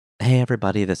Hey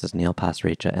everybody, this is Neil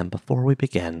Pasricha, and before we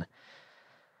begin,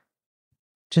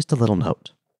 just a little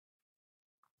note.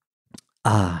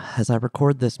 As I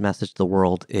record this message, the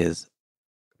world is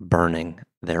burning.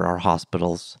 There are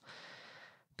hospitals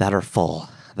that are full,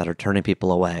 that are turning people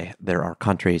away. There are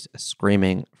countries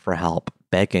screaming for help,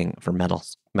 begging for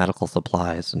medical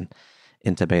supplies and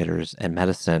intubators and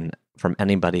medicine from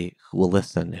anybody who will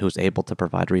listen, who's able to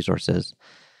provide resources.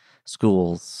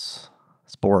 Schools,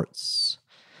 sports,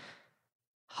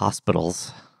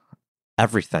 hospitals,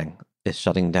 everything is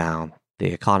shutting down.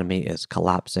 The economy is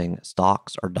collapsing.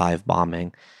 Stocks are dive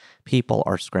bombing. People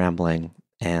are scrambling.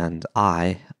 And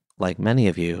I, like many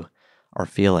of you, are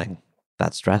feeling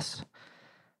that stress,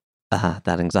 that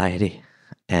anxiety,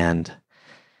 and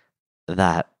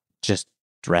that just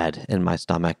dread in my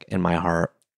stomach, in my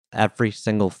heart. Every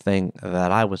single thing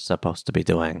that I was supposed to be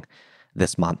doing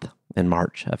this month in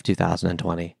March of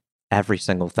 2020, every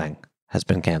single thing has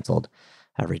been canceled.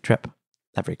 Every trip,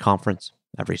 every conference,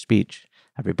 every speech,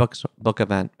 every book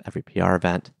event, every PR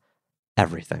event,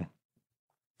 everything.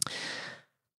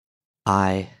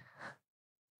 I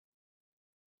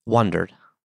wondered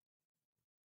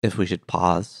if we should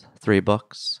pause 3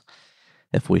 books,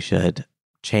 if we should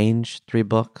change 3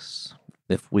 books,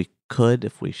 if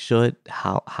we should,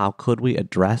 how could we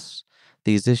address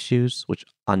these issues, which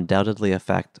undoubtedly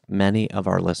affect many of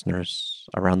our listeners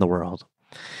around the world.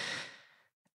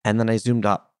 And then I zoomed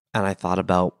up and I thought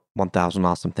about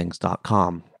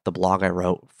 1000awesomethings.com, the blog I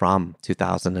wrote from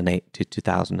 2008 to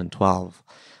 2012.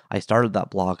 I started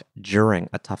that blog during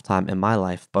a tough time in my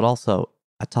life, but also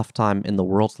a tough time in the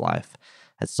world's life,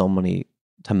 as so many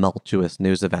tumultuous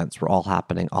news events were all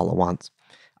happening all at once.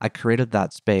 I created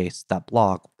that space, that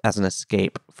blog, as an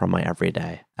escape from my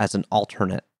everyday, as an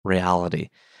alternate reality,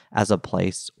 as a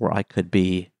place where I could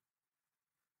be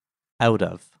out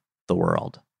of the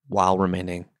world while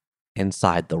remaining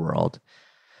inside the world.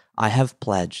 I have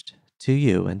pledged to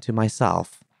you and to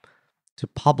myself to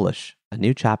publish a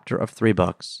new chapter of 3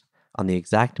 books on the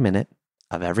exact minute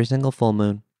of every single full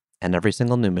moon and every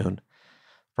single new moon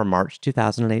from March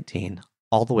 2018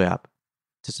 all the way up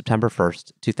to September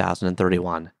 1st,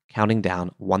 2031, counting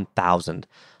down 1,000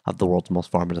 of the world's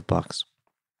most formative books.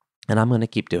 And I'm going to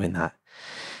keep doing that.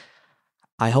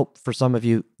 I hope for some of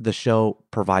you, the show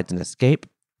provides an escape.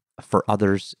 For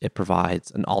others, it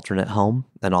provides an alternate home,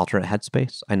 an alternate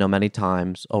headspace. I know many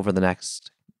times over the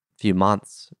next few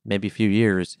months, maybe a few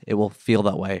years, it will feel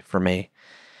that way for me.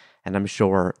 And I'm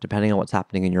sure, depending on what's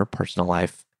happening in your personal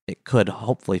life, it could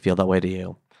hopefully feel that way to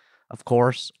you. Of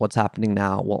course, what's happening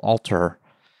now will alter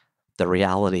the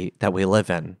reality that we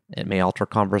live in. It may alter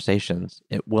conversations.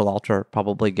 It will alter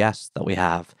probably guests that we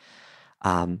have.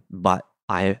 But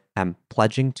I am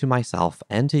pledging to myself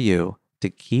and to you to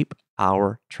keep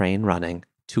our train running,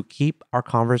 to keep our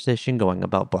conversation going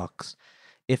about books.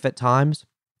 If at times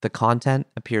the content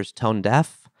appears tone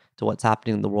deaf to what's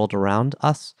happening in the world around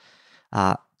us,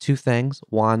 2 things.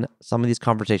 1, some of these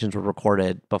conversations were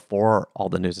recorded before all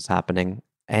the news is happening.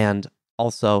 And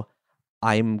also,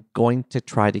 I'm going to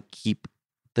try to keep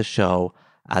the show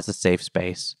as a safe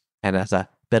space and as a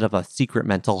bit of a secret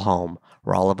mental home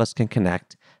where all of us can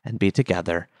connect and be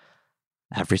together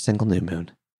every single new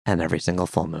moon and every single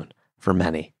full moon for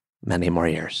many, many more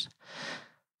years.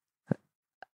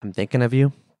 I'm thinking of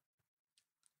you.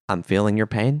 I'm feeling your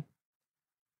pain,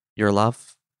 your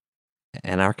love,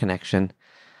 and our connection.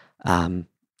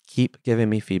 Keep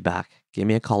giving me feedback. Give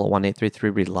me a call at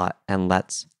 1-833-READ-A-LOT, and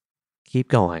let's keep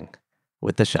going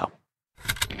with the show.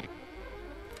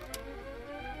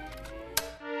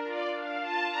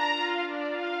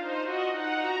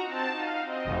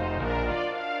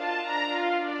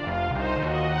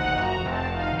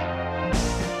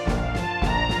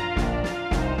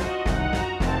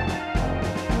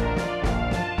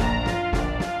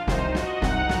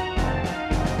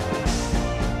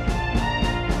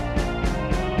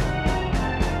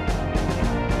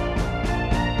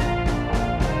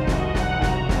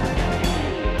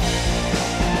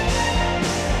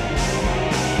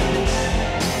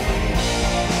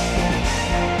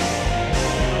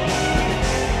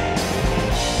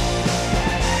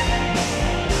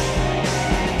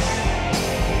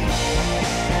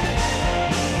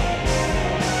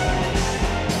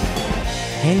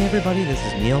 Hey everybody, this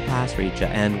is Neil Pasricha,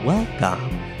 and welcome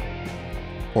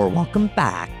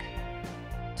back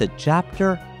to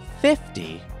chapter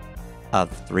 50 of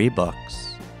 3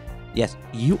 books. Yes,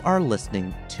 you are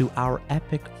listening to our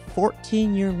epic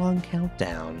 14-year-long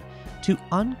countdown to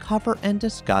uncover and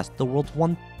discuss the world's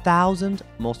 1,000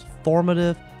 most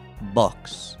formative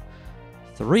books,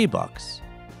 3 books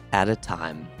at a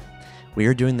time. We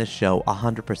are doing this show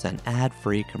 100%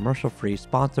 ad-free, commercial-free,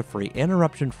 sponsor-free,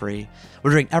 interruption-free.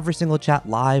 We're doing every single chat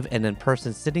live and in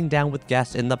person, sitting down with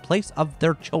guests in the place of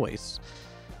their choice.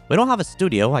 We don't have a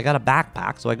studio. I got a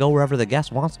backpack, so I go wherever the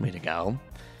guest wants me to go.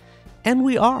 And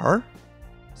we are,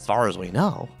 as far as we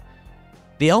know,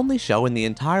 the only show in the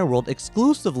entire world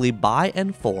exclusively by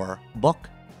and for book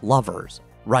lovers,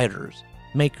 writers,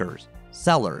 makers,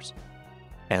 sellers,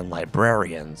 and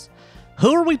librarians.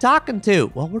 Who are we talking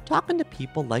to? Well, we're talking to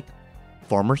people like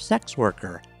former sex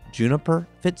worker Juniper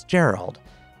Fitzgerald.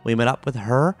 We met up with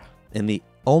her in the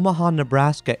Omaha,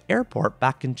 Nebraska airport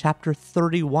back in chapter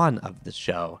 31 of the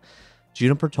show.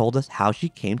 Juniper told us how she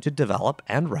came to develop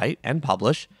and write and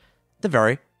publish the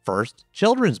very first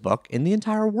children's book in the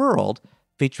entire world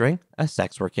featuring a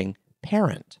sex-working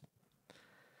parent.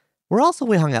 Where else have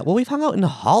we hung out? Well, we've hung out in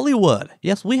Hollywood.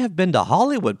 Yes, we have been to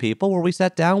Hollywood, people, where we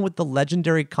sat down with the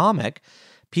legendary comic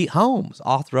Pete Holmes,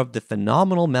 author of the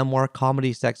phenomenal memoir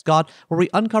Comedy Sex God, where we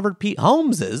uncovered Pete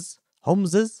Holmes's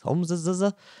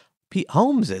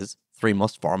three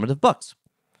most formative books.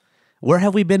 Where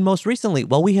have we been most recently?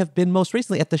 Well, we have been most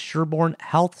recently at the Sherborne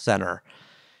Health Center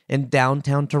in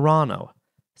downtown Toronto,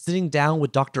 sitting down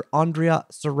with Dr. Andrea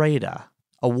Sereda,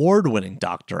 award-winning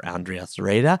Dr. Andrea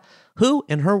Sereda, who,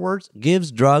 in her words,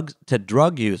 gives drugs to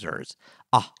drug users.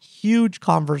 A huge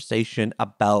conversation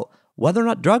about whether or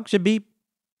not drugs should be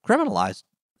criminalized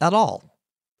at all,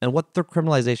 and what their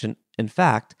criminalization, in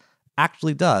fact,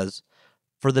 actually does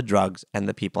for the drugs and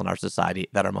the people in our society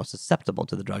that are most susceptible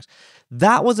to the drugs.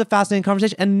 That was a fascinating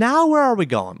conversation. And now where are we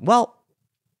going? Well,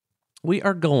 we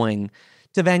are going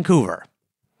to Vancouver.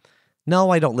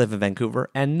 No, I don't live in Vancouver.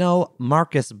 And no,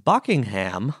 Marcus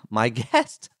Buckingham, my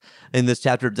guest in this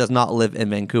chapter, does not live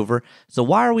in Vancouver. So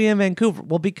why are we in Vancouver?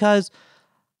 Well, because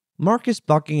Marcus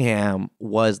Buckingham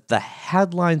was the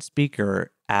headline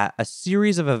speaker at a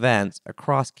series of events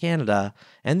across Canada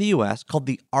and the US called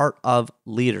The Art of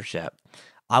Leadership.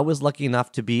 I was lucky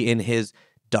enough to be in his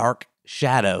dark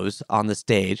shadows on the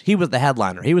stage. He was the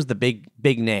headliner. He was the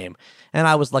big name. And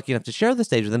I was lucky enough to share the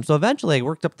stage with him. So eventually I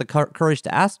worked up the courage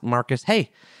to ask Marcus,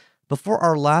 hey, before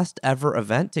our last ever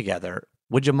event together,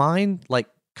 would you mind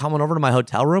coming over to my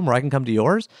hotel room where I can come to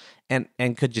yours?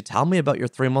 And could you tell me about your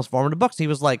three most formative books? He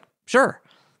was like, sure.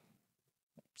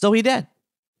 So he did.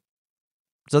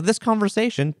 So this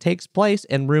conversation takes place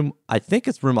in room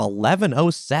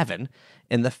 1107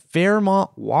 in the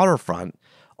Fairmont waterfront,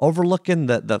 overlooking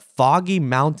the foggy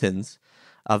mountains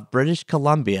of British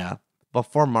Columbia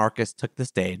before Marcus took the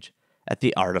stage at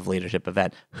the Art of Leadership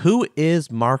event. Who is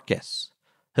Marcus?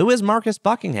 Who is Marcus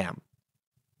Buckingham?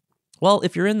 Well,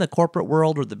 if you're in the corporate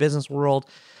world or the business world,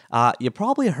 you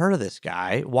probably heard of this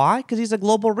guy. Why? Because he's a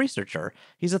global researcher.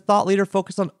 He's a thought leader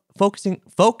focused. Well,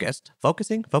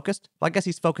 I guess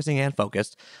he's focusing and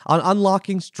focused on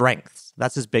unlocking strengths.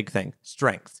 That's his big thing.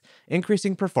 Strengths,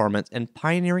 increasing performance, and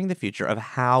pioneering the future of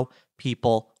how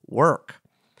people work.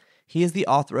 He is the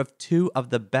author of two of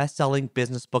the best-selling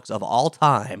business books of all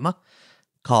time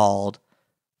called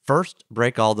First,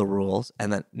 Break All the Rules,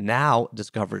 and then Now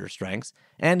Discover Your Strengths,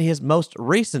 and his most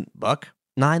recent book,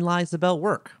 9 Lies About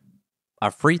Work,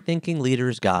 a free-thinking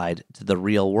leader's guide to the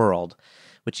real world,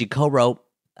 which he co-wrote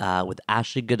with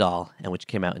Ashley Goodall, and which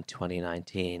came out in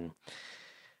 2019.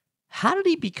 How did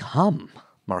he become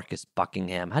Marcus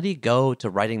Buckingham? How do you go to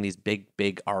writing these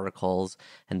big articles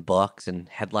and books and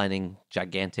headlining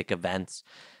gigantic events?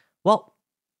 Well,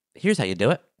 here's how you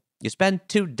do it. You spend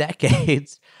 2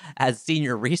 decades as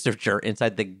senior researcher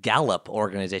inside the Gallup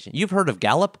organization. You've heard of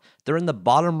Gallup? They're in the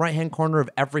bottom right-hand corner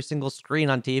of every single screen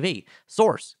on TV.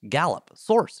 Source, Gallup,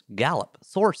 source, Gallup,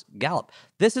 source, Gallup.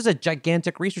 This is a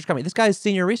gigantic research company. This guy is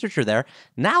senior researcher there.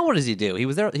 Now what does he do? He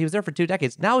was there for 2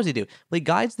 decades. Now what does he do? Well, he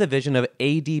guides the vision of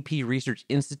ADP Research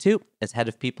Institute as head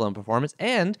of people and performance.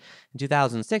 And in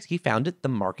 2006, he founded the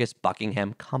Marcus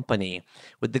Buckingham Company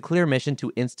with the clear mission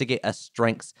to instigate a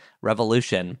strengths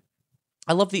revolution.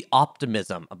 I love the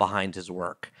optimism behind his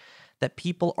work, that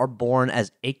people are born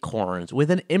as acorns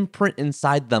with an imprint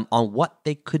inside them on what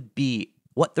they could be,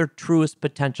 what their truest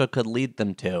potential could lead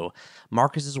them to.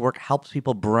 Marcus's work helps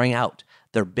people bring out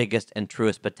their biggest and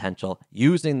truest potential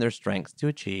using their strengths to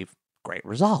achieve great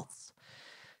results.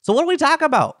 So what do we talk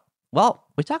about? Well,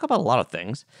 we talk about a lot of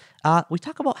things. We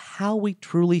talk about how we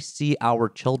truly see our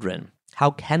children.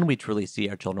 How can we truly see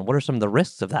our children? What are some of the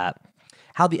risks of that?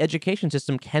 How the education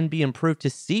system can be improved to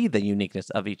see the uniqueness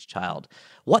of each child,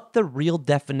 what the real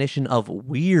definition of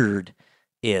weird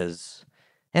is,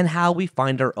 and how we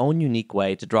find our own unique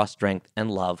way to draw strength and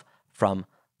love from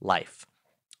life.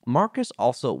 Marcus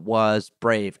also was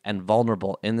brave and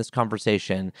vulnerable in this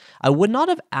conversation. I would not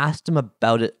have asked him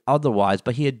about it otherwise,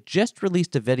 but he had just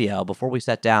released a video before we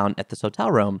sat down at this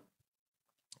hotel room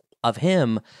of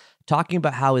him talking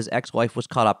about how his ex-wife was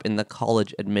caught up in the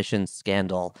college admissions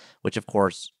scandal, which of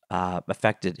course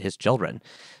affected his children.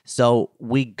 So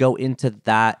we go into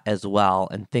that as well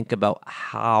and think about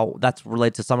how that's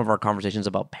related to some of our conversations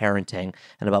about parenting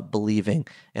and about believing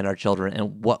in our children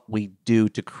and what we do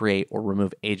to create or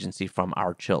remove agency from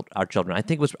our children. I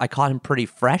think I caught him pretty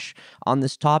fresh on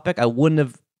this topic. I wouldn't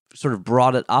have sort of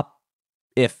brought it up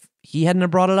if he hadn't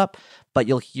have brought it up, but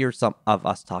you'll hear some of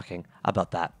us talking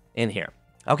about that in here.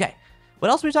 Okay,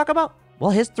 what else we talk about?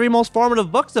 Well, his 3 most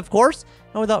formative books, of course.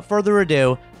 And without further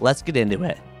ado, let's get into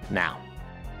it now.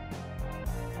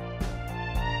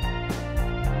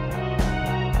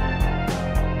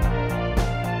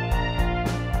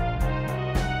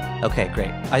 Okay,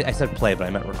 great. I said play, but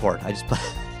I meant record. I just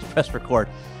pressed record.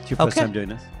 It's your first time doing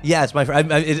this? Yeah, it's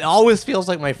it always feels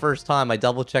like my first time. I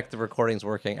double check the recording's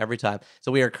working every time.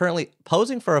 So we are currently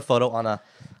posing for a photo on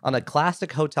a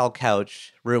classic hotel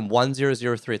couch, room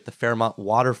 1003 at the Fairmont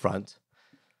waterfront,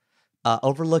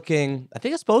 overlooking, I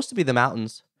think it's supposed to be the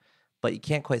mountains, but you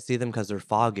can't quite see them because they're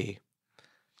foggy.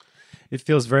 It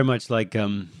feels very much like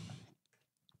the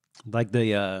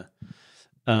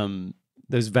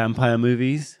those vampire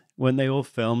movies when they all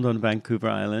filmed on Vancouver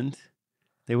Island.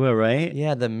 They were, right?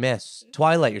 Yeah, the Mist.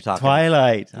 Twilight you're talking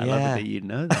Twilight. I Yeah. love it that you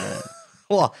know that.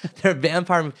 Well, they're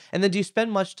vampire. And then do you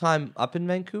spend much time up in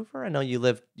Vancouver? I know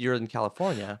you're in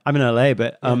California. I'm in LA,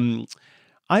 but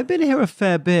I've been here a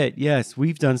fair bit. Yes,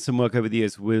 we've done some work over the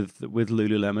years with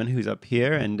Lululemon, who's up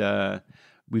here, and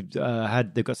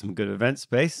they've got some good event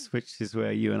space, which is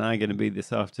where you and I are going to be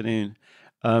this afternoon.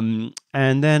 And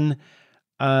then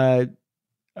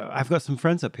I've got some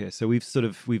friends up here, so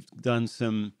we've done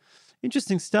some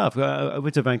interesting stuff. I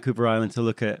went to Vancouver Island to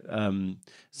look at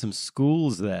some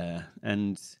schools there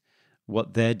and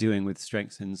what they're doing with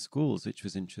strengths in schools, which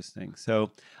was interesting.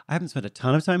 So I haven't spent a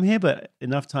ton of time here, but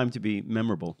enough time to be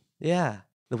memorable. Yeah.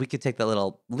 We could take that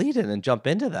little lead in and jump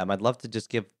into them. I'd love to just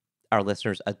give our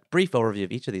listeners a brief overview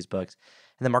of each of these books.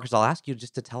 And then, Marcus, I'll ask you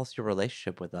just to tell us your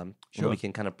relationship with them. Sure. And we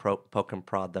can kind of poke and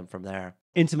prod them from there.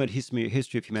 Intimate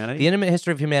History of Humanity. The Intimate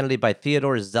History of Humanity by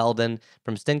Theodore Zeldin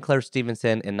from Sinclair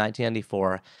Stevenson in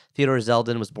 1994. Theodore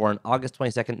Zeldin was born August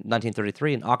 22nd,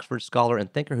 1933, an Oxford scholar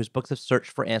and thinker whose books have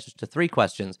searched for answers to 3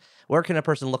 questions. Where can a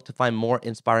person look to find more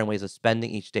inspiring ways of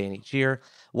spending each day and each year?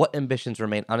 What ambitions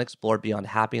remain unexplored beyond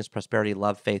happiness, prosperity,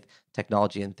 love, faith,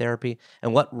 technology, and therapy?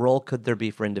 And what role could there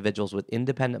be for individuals with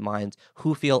independent minds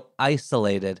who feel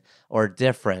isolated or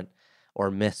different or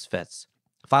misfits?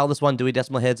 File this one, Dewey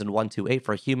Decimal Heads, and 128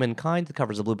 for Humankind. It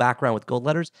covers a blue background with gold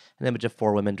letters, an image of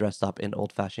 4 women dressed up in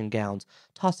old-fashioned gowns,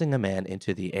 tossing a man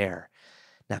into the air.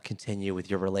 Now continue with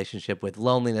your relationship with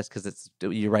loneliness, because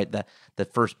you're right, the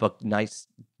first book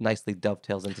nicely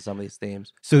dovetails into some of these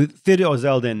themes. So Theodore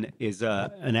Zeldin is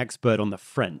an expert on the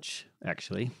French,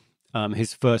 actually.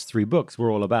 His first 3 books were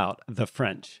all about the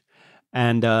French.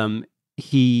 And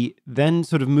he then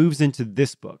sort of moves into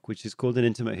this book, which is called An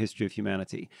Intimate History of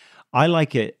Humanity. I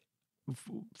like it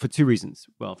for 2 reasons.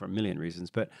 Well, for a million reasons.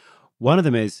 But one of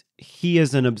them is he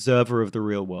is an observer of the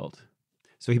real world.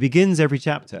 So he begins every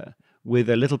chapter with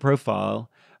a little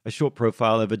profile, a short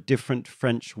profile of a different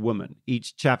French woman.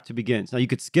 Each chapter begins. Now, you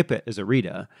could skip it as a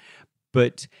reader,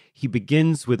 but he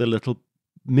begins with a little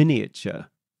miniature,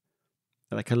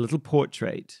 like a little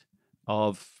portrait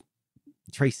of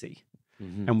Tracy.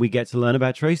 Mm-hmm. And we get to learn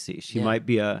about Tracy. She might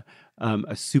be a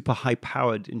super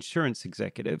high-powered insurance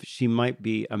executive. She might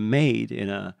be a maid in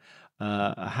a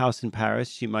house in Paris.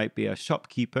 She might be a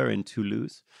shopkeeper in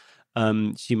Toulouse.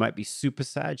 She might be super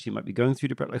sad. She might be going through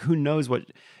depression. Like, who knows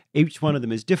what? Each one of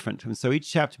them is different. And so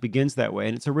each chapter begins that way,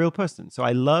 and it's a real person. So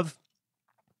I love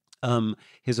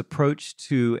his approach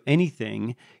to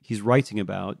anything he's writing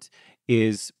about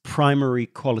is primary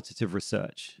qualitative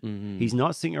research. Mm-hmm. He's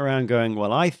not sitting around going,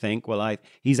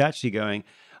 he's actually going,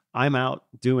 I'm out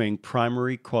doing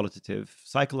primary qualitative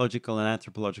psychological and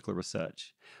anthropological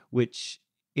research, which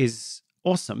is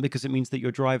awesome because it means that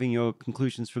you're driving your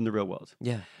conclusions from the real world.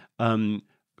 Yeah.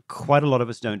 Quite a lot of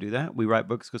us don't do that. We write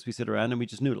books because we sit around and we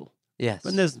just noodle. Yes.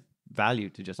 And there's value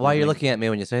to just Why are you looking at me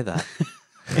when you say that?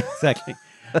 Exactly.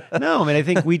 No, I mean, I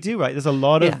think we do, right? There's a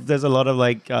lot of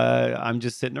like, I'm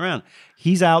just sitting around.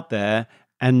 He's out there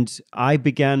And I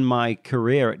began my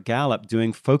career at Gallup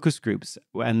doing focus groups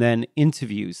and then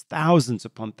interviews, thousands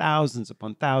upon thousands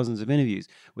upon thousands of interviews,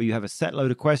 where you have a set load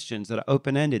of questions that are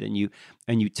open-ended, and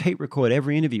you tape record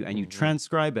every interview and you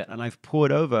transcribe it. And I've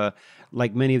poured over,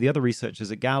 like many of the other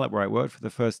researchers at Gallup, where I worked for the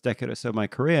first decade or so of my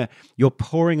career, you're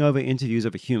pouring over interviews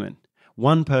of a human,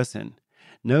 one person,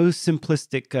 no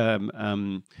simplistic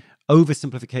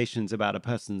oversimplifications about a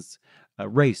person's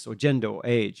race or gender or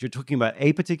age. You're talking about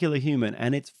a particular human,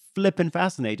 and it's flippin'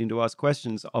 fascinating to ask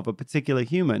questions of a particular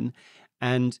human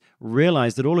and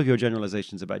realize that all of your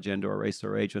generalizations about gender or race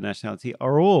or age or nationality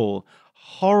are all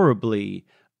horribly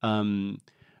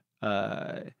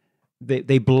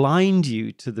they blind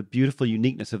you to the beautiful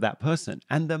uniqueness of that person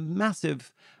and the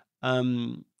massive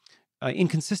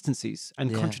inconsistencies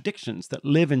and contradictions that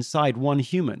live inside one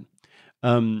human.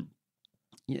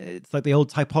 It's like the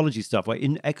old typology stuff, where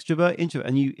extrovert, introvert,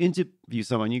 and you interview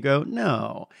someone, you go,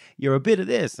 no, you're a bit of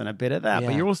this and a bit of that,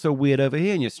 but you're also weird over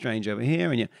here and you're strange over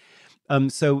here.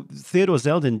 And so Theodore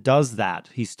Zeldin does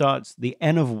that. He starts the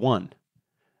N of one.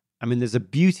 I mean, there's a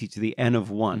beauty to the N of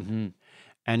one.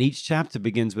 And each chapter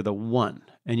begins with a one.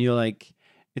 And you're like,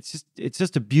 it's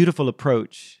just a beautiful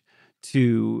approach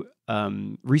to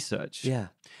research. Yeah.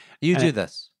 You do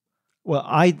this. Well,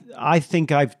 I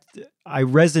think I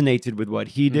resonated with what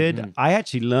he did. I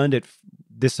actually learned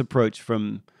this approach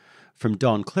from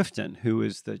Don Clifton, who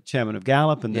was the chairman of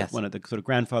Gallup and one of the sort of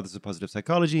grandfathers of positive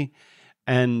psychology.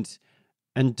 And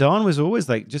Don was always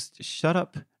like, just shut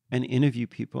up and interview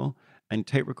people and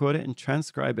tape record it and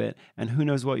transcribe it, and who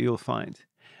knows what you'll find.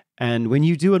 And when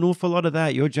you do an awful lot of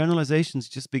that, your generalizations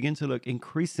just begin to look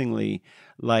increasingly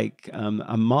like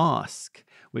a mask,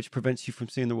 which prevents you from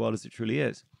seeing the world as it truly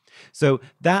is. So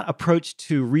that approach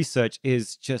to research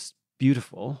is just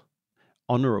beautiful,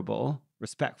 honorable,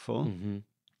 respectful.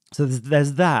 So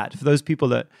there's that for those people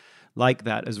that like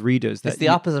that as readers. It's the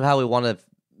opposite of how we want to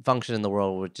function in the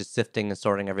world. We're just sifting and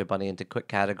sorting everybody into quick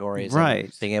categories, right?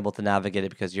 And being able to navigate it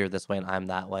because you're this way and I'm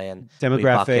that way, and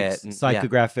demographics, and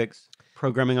psychographics.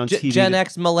 Programming on TV. Gen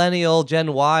X, Millennial,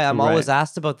 Gen Y. I'm always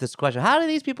asked about this question. How do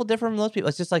these people differ from those people?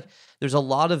 It's just like there's a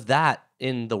lot of that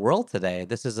in the world today.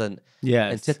 This is an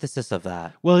antithesis of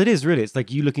that. Well, it is really. It's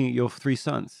like you looking at your three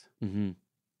sons. And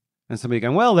somebody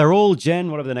going, well, they're all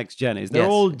Gen, whatever the next Gen is. They're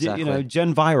all, Gen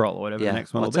Viral, or whatever the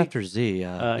next one will be. What's after Z?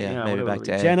 Maybe back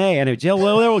to A. Gen A. Anyway,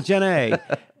 they're all Gen A.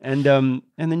 And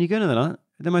then you go to them,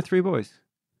 they're my three boys.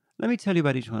 Let me tell you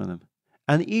about each one of them.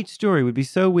 And each story would be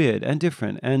so weird and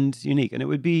different and unique, and it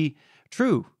would be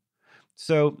true.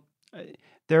 So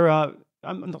there are,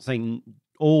 I'm not saying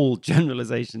all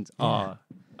generalizations are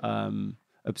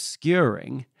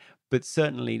obscuring, but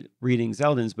certainly reading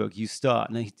Zeldin's book, you start,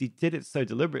 and he did it so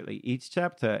deliberately. Each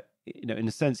chapter, in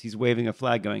a sense, he's waving a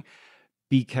flag going,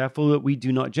 be careful that we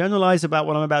do not generalize about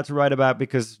what I'm about to write about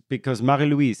because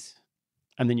Marie-Louise.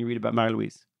 And then you read about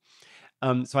Marie-Louise.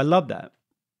 So I love that.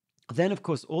 Then, of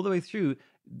course, all the way through,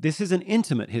 this is an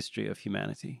intimate history of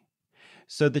humanity.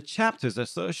 So the chapters are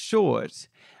so short,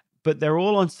 but they're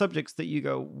all on subjects that you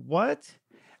go, what?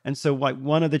 And so like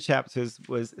one of the chapters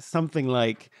was something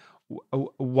like,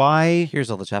 why?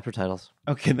 Here's all the chapter titles.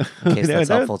 Okay. In case that's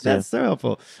helpful too. That's so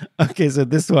helpful. Okay, so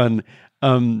this one,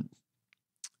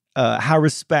 how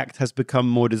respect has become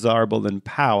more desirable than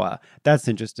power. That's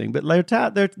interesting. But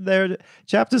there are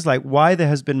chapters like why there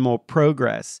has been more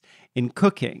progress in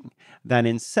cooking than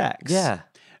in sex. Yeah.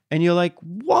 And you're like,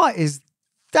 what is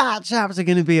that chapter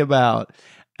going to be about?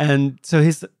 And so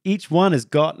each one has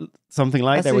got something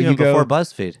like that where you go before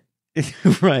BuzzFeed.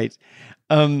 Right.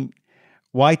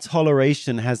 Why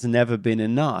toleration has never been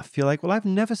enough. You're like, well, I've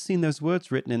never seen those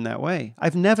words written in that way.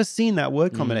 I've never seen that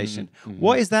word combination.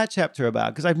 What is that chapter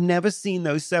about? Because I've never seen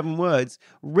those 7 words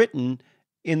written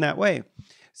in that way.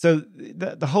 So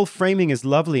the whole framing is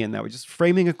lovely in that. We're just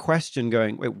framing a question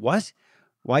going, wait, what?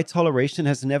 Why toleration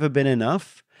has never been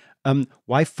enough?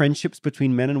 Why friendships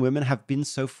between men and women have been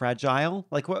so fragile?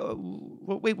 Like,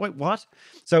 wait, what?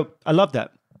 So I love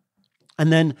that.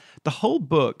 And then the whole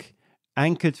book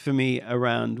anchored for me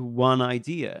around one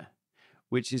idea,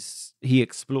 which is he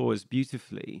explores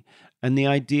beautifully. And the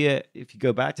idea, if you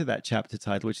go back to that chapter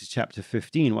title, which is chapter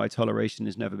 15, Why Toleration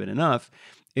Has Never Been Enough,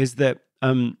 is that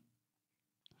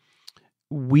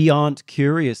we aren't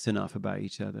curious enough about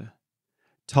each other.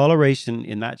 Toleration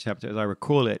in that chapter, as I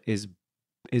recall it, is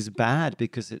bad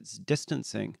because it's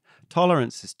distancing.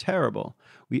 Tolerance is terrible.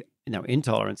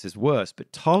 Intolerance is worse,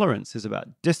 but tolerance is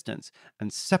about distance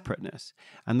and separateness.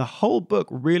 And the whole book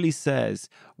really says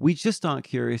we just aren't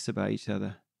curious about each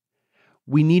other.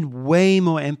 We need way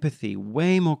more empathy,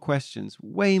 way more questions,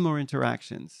 way more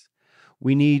interactions.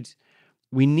 We need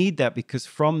we need that because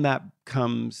from that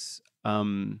comes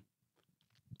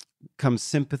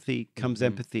sympathy, comes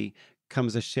empathy,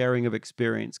 comes a sharing of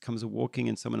experience, comes a walking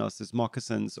in someone else's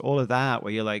moccasins, all of that,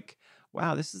 where you're like,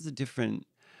 wow, this is a different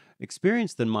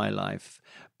experience than my life.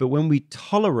 But when we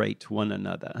tolerate one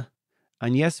another,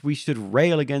 and yes, we should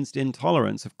rail against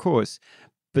intolerance, of course,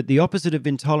 but the opposite of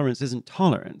intolerance isn't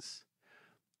tolerance.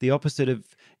 The opposite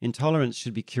of intolerance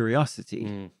should be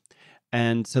curiosity.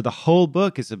 And so the whole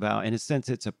book is about, in a sense,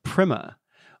 it's a primer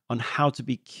on how to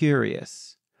be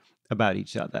curious about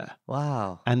each other.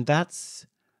 Wow. And that's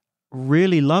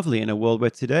really lovely in a world where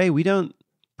today we don't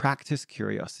practice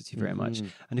curiosity very much.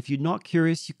 And if you're not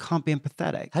curious, you can't be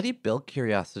empathetic. How do you build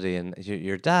curiosity? And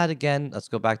your dad, again, let's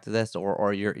go back to this,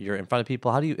 or you're in front of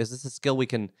people. Is this a skill we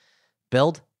can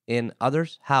build in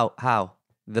others? How?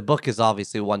 The book is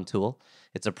obviously one tool.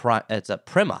 It's a prima. Did you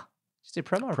say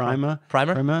prima or Primer.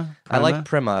 primer? I like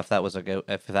prima if that was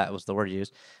the word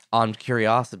used on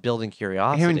curiosity, building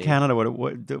curiosity. Here in Canada,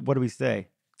 what do we say?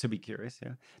 To be curious,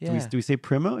 yeah. Do we say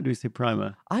prima or do we say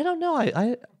primer? I don't know.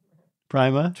 I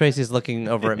Primer. Tracy's looking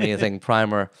over at me and saying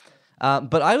primer.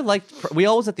 But I would like, we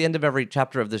always at the end of every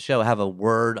chapter of the show have a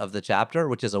word of the chapter,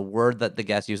 which is a word that the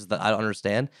guest uses that I don't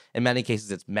understand. In many cases,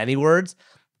 it's many words,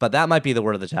 but that might be the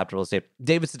word of the chapter. We'll say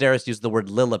David Sedaris used the word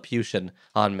Lilliputian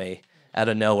on me out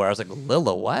of nowhere. I was like,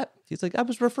 Lilla, what? He's like, I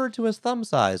was referred to as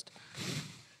thumb-sized.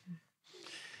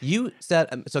 You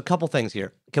said, so a couple things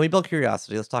here. Can we build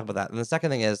curiosity? Let's talk about that. And the second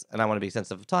thing is, and I want to be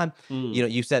sensitive of time,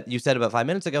 you said about 5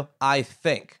 minutes ago, I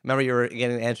think. Remember you were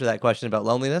getting to answer that question about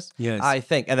loneliness? Yes. I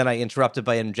think. And then I interrupted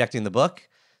by injecting the book.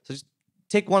 So just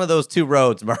take one of those two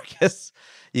roads, Marcus.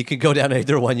 You can go down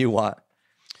either one you want.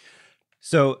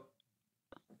 So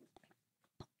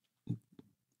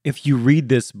if you read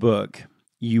this book,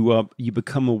 you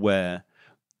become aware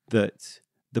that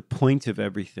the point of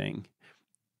everything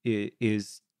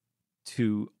is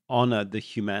to honor the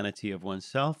humanity of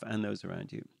oneself and those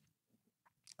around you.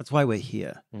 That's why we're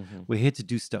here. We're here to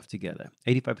do stuff together.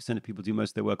 85% of people do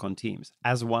most of their work on teams.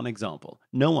 As one example,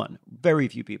 very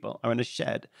few people are in a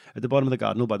shed at the bottom of the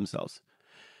garden all by themselves,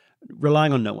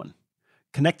 relying on no one,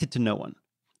 connected to no one.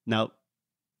 Now,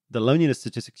 the loneliness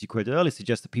statistics you quoted earlier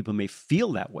suggest that people may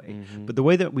feel that way, but the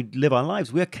way that we live our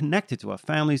lives, we are connected to our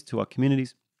families, to our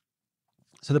communities.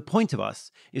 So the point of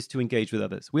us is to engage with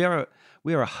others. We are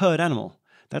a herd animal.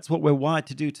 That's what we're wired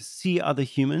to do, to see other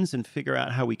humans and figure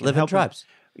out how we can live help in tribes.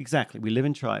 Exactly. We live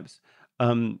in tribes.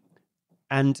 And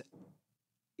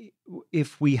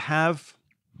if we have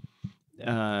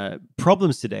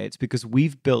problems today, it's because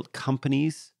we've built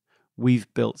companies,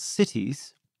 we've built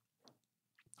cities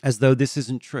as though this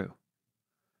isn't true.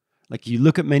 Like you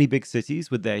look at many big cities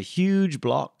with their huge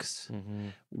blocks,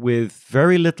 with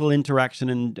very little interaction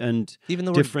and even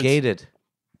the word gated,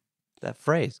 that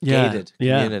phrase, gated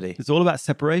community. It's all about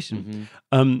separation.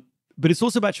 But it's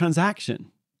also about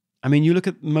transaction. I mean, you look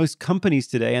at most companies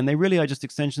today, and they really are just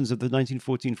extensions of the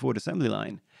 1914 Ford assembly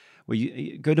line, where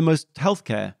you go to most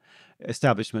healthcare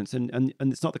establishments, and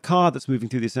it's not the car that's moving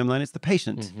through the assembly line, it's the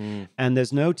patient. And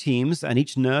there's no teams, and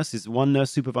each nurse is one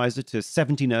nurse supervisor to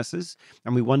 70 nurses,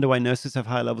 and we wonder why nurses have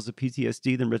higher levels of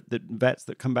PTSD than the vets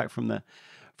that come back from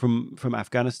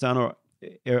Afghanistan or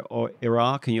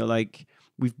Iraq. And you're like,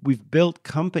 we've built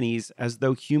companies as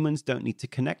though humans don't need to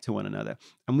connect to one another,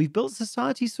 and we've built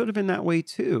societies sort of in that way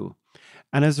too.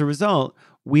 And as a result,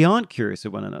 we aren't curious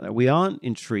of one another, we aren't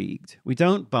intrigued, we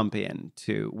don't bump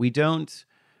into, we don't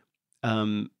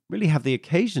really have the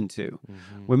occasion to.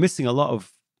 We're missing a lot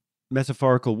of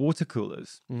metaphorical water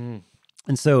coolers. And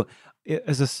so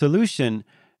as a solution,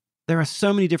 there are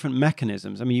so many different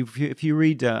mechanisms. I mean, if you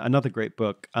read another great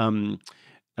book, The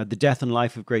Death and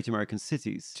Life of Great American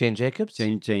Cities. Jane Jacobs?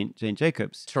 Jane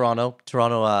Jacobs. Toronto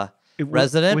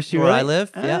resident where I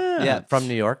live. Yeah, from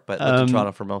New York, but lived in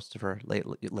Toronto for most of her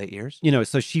late years. You know,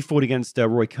 so she fought against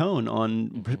Roy Cohn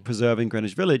on preserving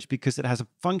Greenwich Village because it has a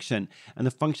function, and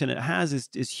the function it has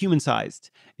is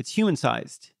human-sized. It's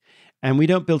human-sized. And we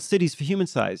don't build cities for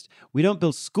human-sized. We don't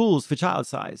build schools for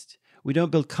child-sized. We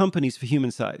don't build companies for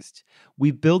human-sized.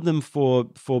 We build them for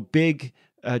big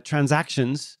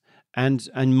transactions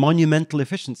and monumental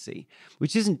efficiency,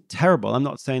 which isn't terrible. I'm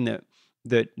not saying that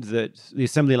the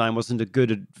assembly line wasn't a good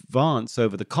advance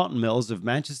over the cotton mills of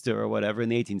Manchester or whatever in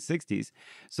the 1860s.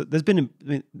 So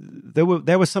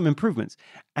there were some improvements.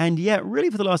 And yet, really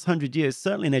for the last 100 years,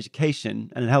 certainly in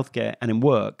education and in healthcare and in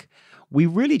work, we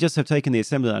really just have taken the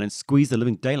assembly line and squeezed the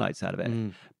living daylights out of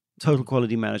it. Total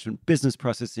quality management, business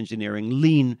process engineering,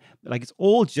 lean, like it's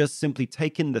all just simply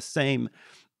taken the same,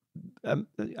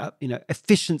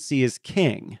 efficiency is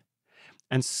king.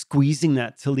 and squeezing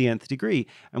that till the nth degree.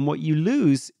 And what you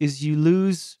lose is humanity.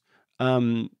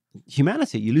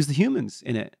 You lose the humans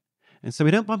in it. And so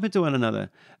we don't bump into one another,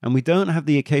 and we don't have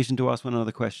the occasion to ask one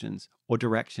another questions or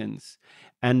directions.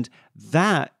 And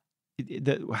how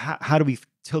do we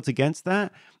tilt against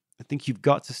that? I think you've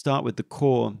got to start with the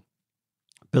core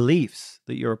beliefs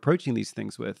that you're approaching these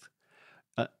things with.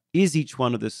 Is each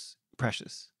one of us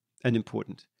precious and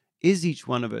important? Is each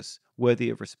one of us worthy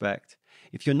of respect?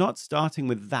 If you're not starting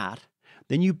with that,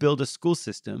 then you build a school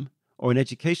system or an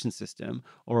education system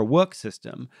or a work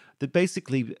system that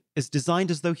basically is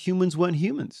designed as though humans weren't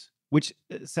humans, which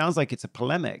sounds like it's a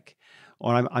polemic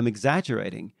or I'm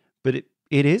exaggerating, but it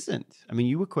isn't. I mean,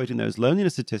 you were quoting those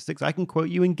loneliness statistics. I can quote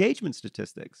you engagement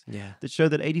statistics that show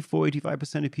that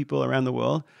 85% of people around the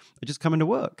world are just coming to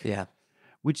work. Yeah.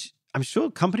 Which I'm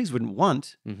sure companies wouldn't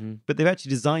want, but they've actually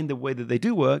designed the way that they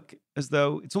do work as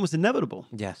though it's almost inevitable.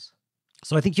 Yes.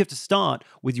 So I think you have to start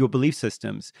with your belief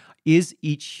systems. Is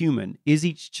each human, is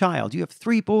each child, you have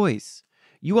 3 boys,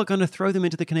 you are going to throw them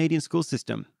into the Canadian school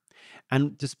system.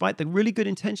 And despite the really good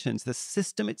intentions, the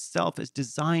system itself is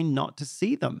designed not to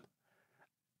see them.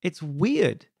 It's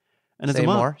weird. And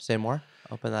Say more.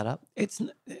 Open that up. It's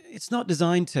not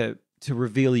designed to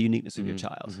reveal the uniqueness of your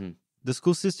child. The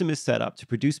school system is set up to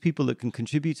produce people that can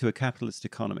contribute to a capitalist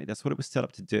economy. That's what it was set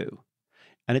up to do.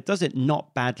 And it does it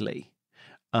not badly.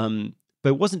 But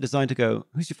it wasn't designed to go,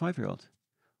 who's your 5-year-old?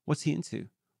 What's he into?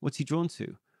 What's he drawn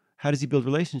to? How does he build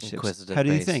relationships? How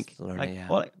do you think? Learning,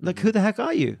 who the heck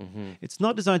are you? It's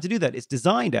not designed to do that. It's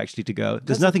designed actually to go,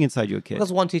 there's nothing inside your kid.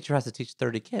 Because one teacher has to teach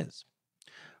 30 kids.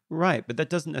 Right, but that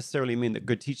doesn't necessarily mean that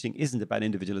good teaching isn't about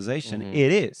individualization.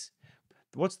 It is.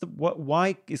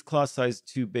 Why is class size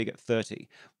too big at 30?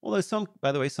 Although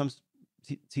by the way, some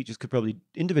teachers could probably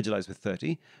individualize with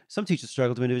 30. Some teachers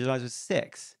struggle to individualize with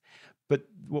 6. But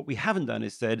what we haven't done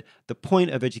is said the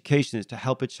point of education is to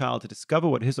help a child to discover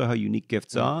what his or her unique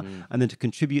gifts are, and then to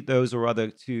contribute those or other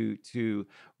to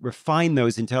refine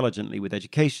those intelligently with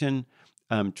education,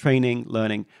 training,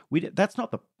 learning. That's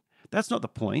not the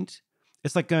point.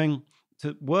 It's like going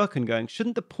to work and going,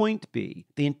 shouldn't the point be,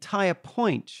 the entire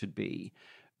point should be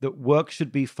that work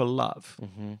should be for love?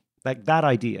 Like that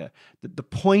idea, that the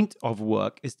point of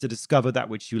work is to discover that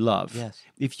which you love. Yes.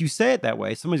 If you say it that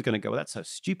way, somebody's going to go, well, that's so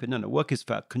stupid. No, work is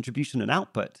for contribution and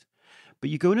output.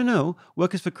 But you go, no,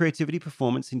 work is for creativity,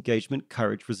 performance, engagement,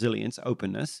 courage, resilience,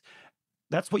 openness.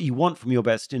 That's what you want from your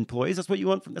best employees. That's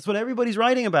what everybody's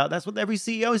writing about. That's what every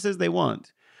CEO says they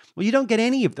want. Well, you don't get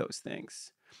any of those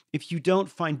things if you don't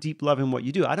find deep love in what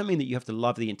you do. I don't mean that you have to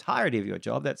love the entirety of your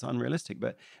job. That's unrealistic.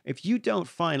 But if you don't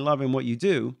find love in what you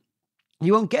do,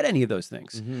 you won't get any of those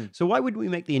things. So why would we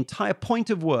make the entire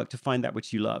point of work to find that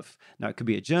which you love? Now, it could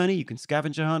be a journey. You can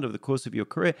scavenger hunt over the course of your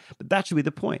career, but that should be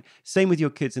the point. Same with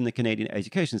your kids in the Canadian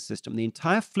education system. The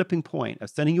entire flipping point of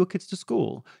sending your kids to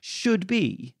school should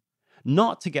be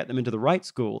not to get them into the right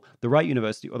school, the right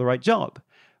university, or the right job.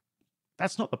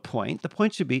 That's not the point. The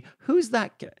point should be, who's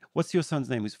that guy? What's your son's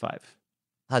name who's 5?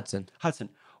 Hudson.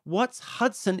 What's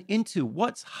Hudson into?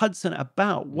 What's Hudson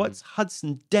about? What's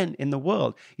Hudson dent in the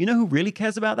world? You know who really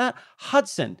cares about that?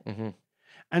 Hudson.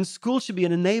 And school should be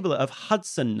an enabler of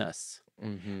Hudsonness.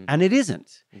 And it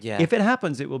isn't. Yeah. If it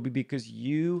happens, it will be because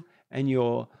you and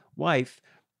your wife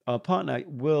or partner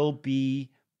will be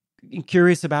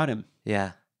curious about him.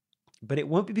 Yeah. But it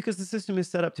won't be because the system is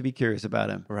set up to be curious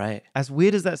about him. Right. As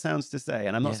weird as that sounds to say,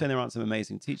 and I'm not saying there aren't some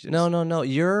amazing teachers. No.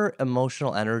 Your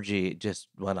emotional energy just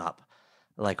went up.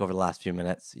 Like over the last few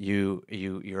minutes, you're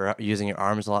using your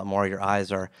arms a lot more. Your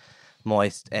eyes are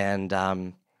moist, and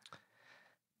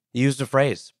you used a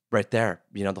phrase right there.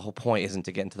 You know, the whole point isn't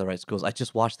to get into the right schools. I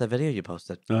just watched that video you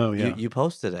posted. Oh yeah, you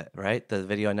posted it, right? The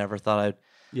video I never thought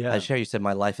I'd share. You said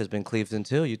my life has been cleaved in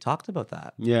two. You talked about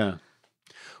that. Yeah.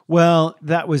 Well,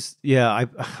 that was I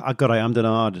ummed and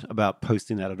ahed about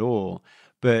posting that at all,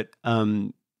 but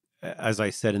as I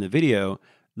said in the video.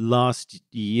 Last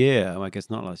year, I guess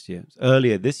not last year,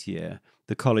 earlier this year,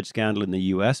 the college scandal in the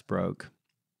US broke.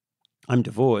 I'm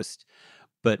divorced,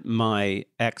 but my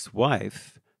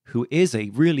ex-wife, who is a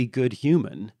really good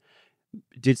human,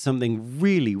 did something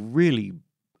really, really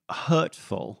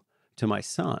hurtful to my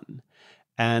son.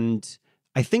 And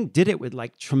I think did it with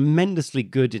like tremendously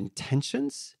good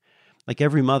intentions. Like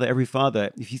every mother, every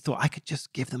father, if you thought I could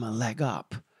just give them a leg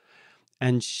up.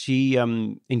 And she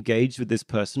engaged with this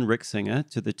person, Rick Singer,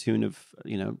 to the tune of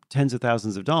tens of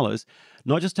thousands of dollars,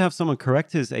 not just to have someone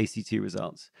correct his ACT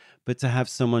results, but to have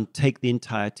someone take the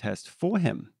entire test for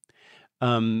him.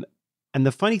 And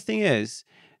the funny thing is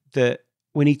that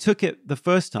when he took it the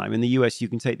first time, in the US, you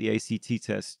can take the ACT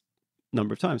test a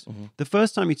number of times. The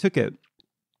first time he took it,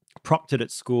 proctored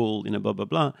at school, blah, blah,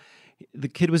 blah. The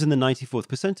kid was in the 94th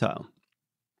percentile,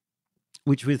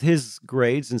 which with his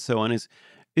grades and so on is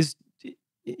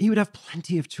he would have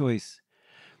plenty of choice,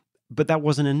 but that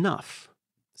wasn't enough.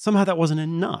 Somehow that wasn't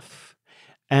enough.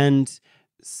 And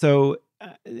so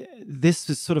this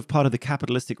is sort of part of the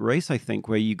capitalistic race, I think,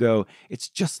 where you go, it's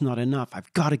just not enough.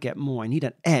 I've got to get more. I need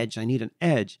an edge.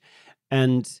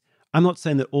 And I'm not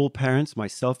saying that all parents,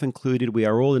 myself included, we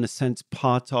are all in a sense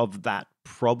part of that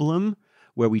problem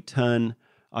where we turn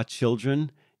our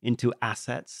children into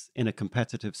assets in a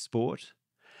competitive sport.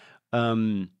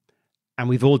 And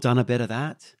we've all done a bit of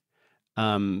that.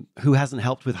 Who hasn't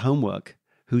helped with homework?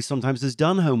 Who sometimes has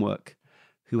done homework?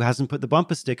 Who hasn't put the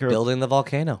bumper sticker? Building the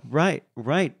volcano. Right.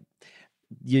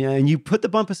 And you put the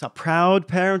bumper sticker, proud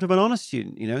parent of an honor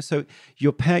student, so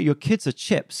your kids are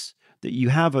chips that you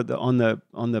have on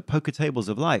the poker tables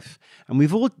of life. And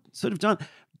we've all sort of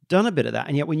done a bit of that.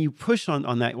 And yet when you push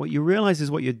on that, what you realize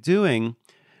is what you're doing,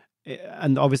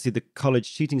 and obviously the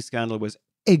college cheating scandal was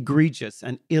egregious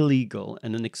and illegal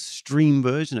and an extreme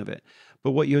version of it.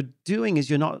 But what you're doing is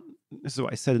this is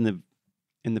what I said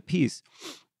in the piece,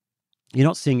 you're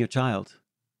not seeing your child.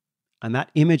 And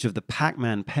that image of the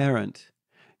Pac-Man parent,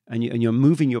 and you're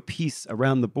moving your piece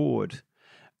around the board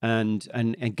and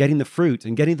getting the fruit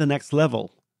and getting the next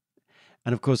level.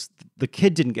 And of course, the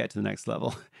kid didn't get to the next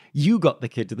level. You got the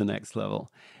kid to the next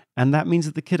level. And that means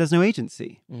that the kid has no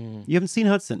agency. You haven't seen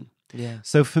Hudson. Yeah.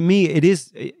 So for me,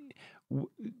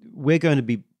 we're going to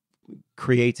be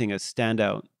creating a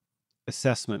standout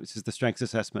assessment, which is the strengths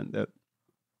assessment that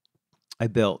I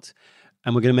built.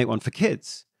 And we're going to make one for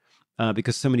kids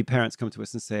because so many parents come to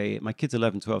us and say, my kid's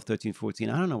 11, 12, 13, 14.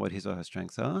 I don't know what his or her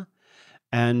strengths are.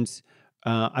 And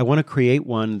I want to create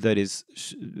one that is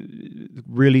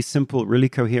really simple, really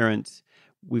coherent.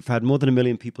 We've had more than 1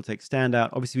 million people take standout.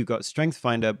 Obviously, we've got Strength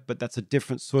Finder, but that's a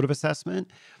different sort of assessment.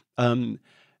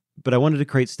 But I wanted to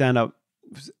create standout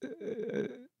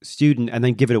student and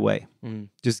then give it away.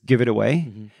 Just give it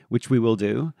away, which we will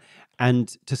do. And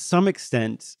to some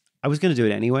extent, I was going to do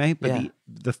it anyway, but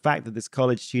the fact that this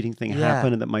college cheating thing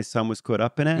happened and that my son was caught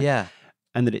up in it,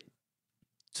 and that it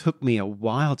took me a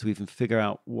while to even figure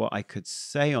out what I could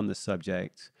say on the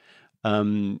subject.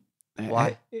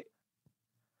 Why?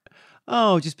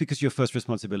 Just because your first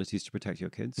responsibility is to protect your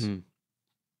kids.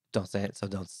 Don't say it, so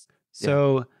don't.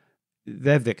 So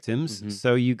they're victims.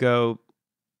 So you go,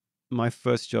 my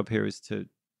first job here is to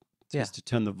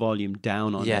turn the volume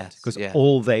down on it, because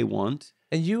all they want.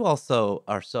 And you also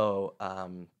are so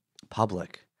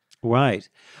public. Right.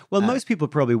 Well, most people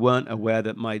probably weren't aware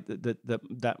that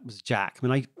that was Jack. I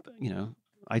mean,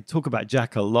 I talk about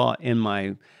Jack a lot in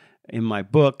my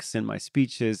books, in my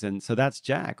speeches, and so that's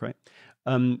Jack, right?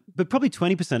 But probably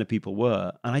 20% of people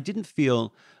were, and I didn't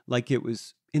feel like it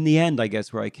was, in the end, I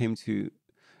guess, where I came to,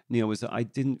 was that I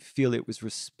didn't feel it was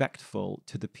respectful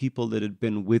to the people that had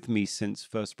been with me since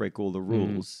first Break All the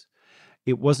Rules.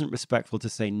 It wasn't respectful to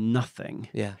say nothing.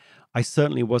 Yeah. I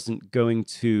certainly wasn't going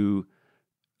to,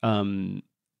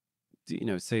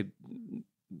 say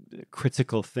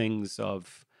critical things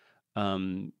of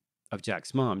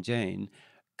Jack's mom, Jane,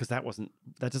 because that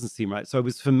doesn't seem right. So it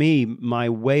was, for me, my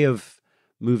way of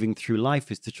moving through life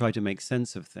is to try to make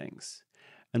sense of things.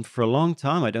 And for a long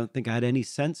time, I don't think I had any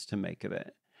sense to make of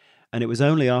it. And it was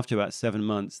only after about 7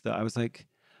 months that I was like,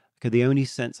 okay, the only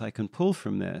sense I can pull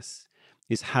from this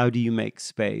is, how do you make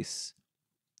space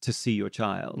to see your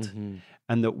child?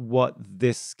 And that what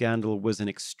this scandal was an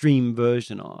extreme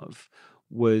version of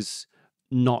was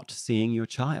not seeing your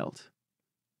child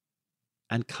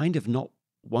and kind of not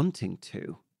wanting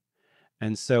to.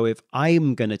 And so if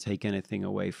I'm going to take anything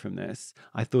away from this,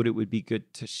 I thought it would be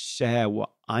good to share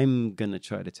what I'm going to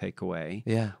try to take away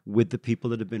with the people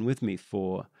that have been with me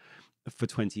for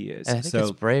 20 years. And I think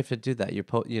it's brave to do that.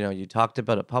 You talked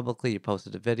about it publicly, you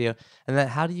posted a video. And then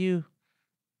how do you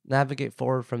navigate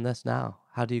forward from this now?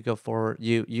 How do you go forward?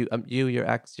 You, your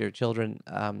ex, your children,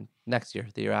 next year,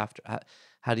 the year after,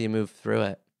 how do you move through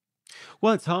it?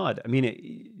 Well, it's hard. I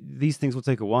mean, these things will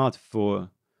take a while for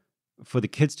the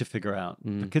kids to figure out.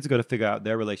 The kids have got to figure out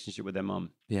their relationship with their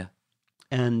mom. Yeah.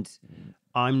 And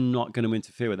I'm not going to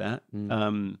interfere with that.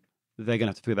 They're going to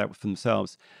have to figure that out for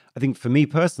themselves. I think for me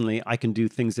personally, I can do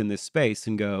things in this space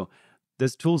and go,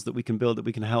 there's tools that we can build that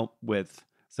we can help with.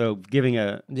 So giving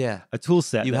a tool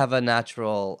set. You have a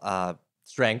natural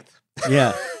strength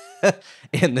Yeah.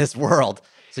 in this world.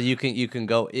 So you can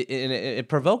go. It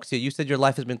provokes you. You said your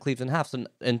life has been cleaved in half,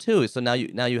 in two. So now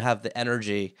you have the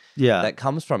energy that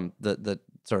comes from the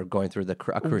sort of going through a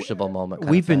crucible moment.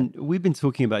 We've been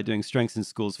talking about doing strengths in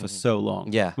schools for so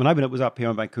long. Yeah. When I was up here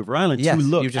on Vancouver Island yes, to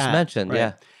look you just at, mentioned. right?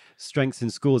 Yeah. strengths in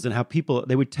schools and how people,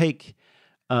 they would take,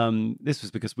 this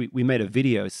was because we made a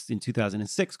video in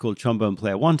 2006 called Trombone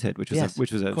Player Wanted, which was Yes,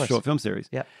 a short film series.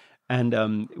 Yeah.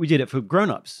 And we did it for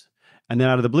grown-ups. And then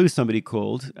out of the blue, somebody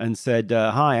called and said,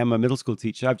 hi, I'm a middle school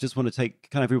teacher. I just want to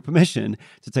can I have your permission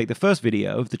to take the first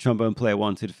video of the Trombone Player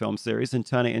Wanted film series and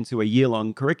turn it into a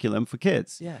year-long curriculum for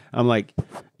kids? Yeah. I'm like,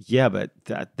 yeah, but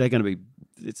they're going to be,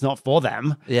 it's not for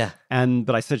them. Yeah.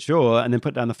 But I said, sure, and then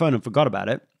put down the phone and forgot about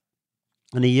it.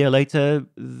 And a year later,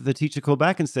 the teacher called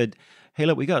back and said, hey,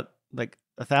 look, we got like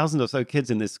 1,000 or so kids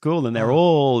in this school, and they're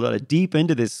all deep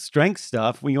into this strength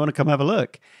stuff. When you want to come have a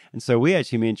look. And so me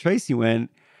and Tracy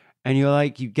went, and you're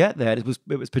like, you get there. It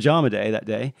was pajama day that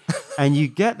day. And you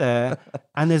get there,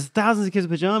 and there's thousands of kids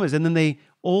in pajamas. And then they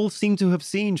all seem to have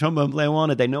seen Trombone Player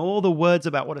Wanted. They know all the words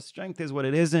about what a strength is, what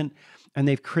it isn't. And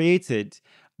they've created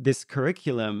this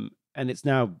curriculum, and it's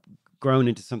now grown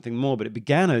into something more. But it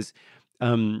began as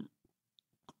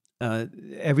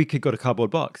every kid got a cardboard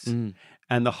box.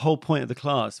 And the whole point of the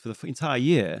class for the entire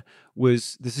year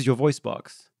was, this is your voice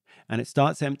box. And it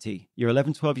starts empty. You're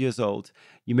 11, 12 years old.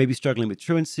 You may be struggling with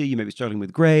truancy. You may be struggling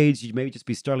with grades. You may just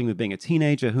be struggling with being a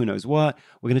teenager. Who knows what?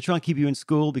 We're going to try and keep you in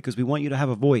school because we want you to have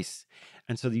a voice.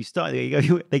 And so they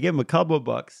gave him a cardboard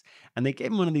box, and they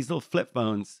gave him one of these little flip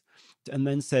phones, and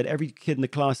then said every kid in the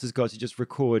class has got to just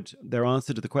record their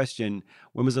answer to the question,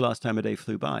 when was the last time a day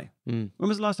flew by? When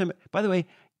was the last time? By the way,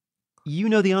 you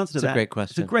know the answer to that. It's a great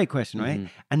question. It's a great question, right?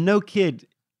 And no kid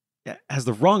has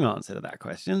the wrong answer to that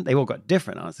question. They all got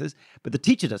different answers, but the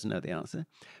teacher doesn't know the answer.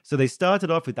 So they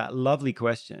started off with that lovely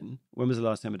question, when was the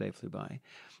last time a day flew by?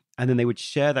 And then they would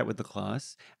share that with the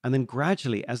class. And then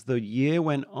gradually, as the year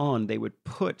went on, they would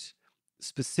put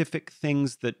specific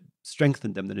things that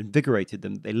strengthened them, that invigorated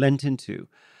them, they lent into,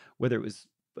 whether it was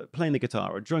playing the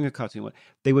guitar or drawing a cartoon,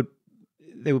 they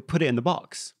would put it in the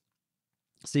box.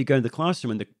 So you go into the classroom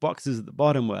and the boxes at the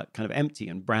bottom were kind of empty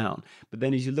and brown. But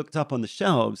then as you looked up on the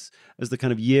shelves, as the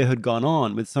kind of year had gone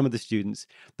on with some of the students,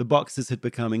 the boxes had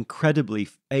become incredibly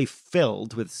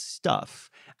filled with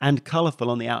stuff and colorful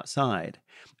on the outside.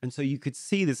 And so you could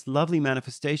see this lovely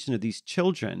manifestation of these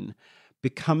children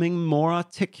becoming more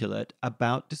articulate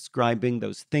about describing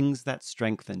those things that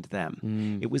strengthened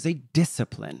them. It was a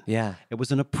discipline. Yeah. It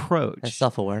was an approach. And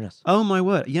self-awareness. Oh, my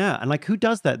word. Yeah. And like, who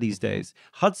does that these days?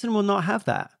 Hudson will not have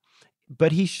that,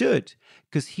 but he should,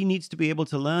 because he needs to be able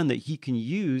to learn that he can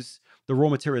use the raw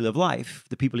material of life,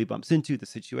 the people he bumps into, the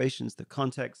situations, the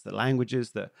context, the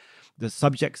languages, the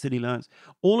subjects that he learns.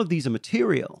 All of these are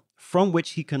material from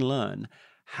which he can learn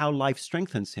how life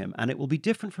strengthens him, and it will be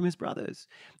different from his brothers.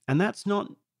 And that's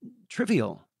not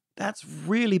trivial. That's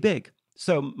really big.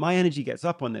 So my energy gets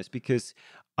up on this because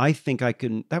I think I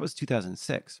can, that was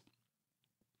 2006.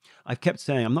 I've kept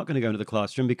saying, I'm not going to go into the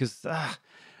classroom because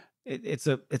it's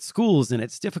schools and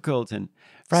it's difficult and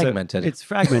fragmented. So it's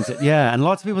fragmented. Yeah. And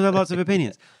lots of people have lots of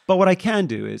opinions. But what I can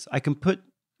do is I can put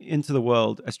into the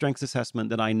world a strengths assessment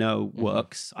that I know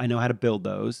works. I know how to build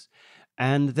those.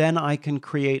 And then I can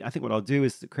create, I think what I'll do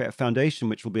is create a foundation,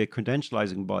 which will be a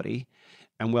credentializing body,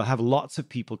 and we'll have lots of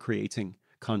people creating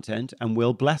content and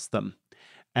we'll bless them.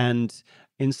 And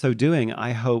in so doing,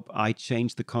 I hope I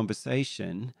change the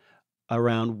conversation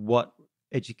around what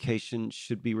education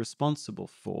should be responsible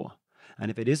for. And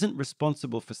if it isn't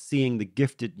responsible for seeing the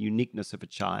gifted uniqueness of a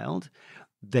child,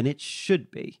 then it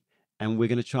should be. And we're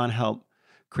going to try and help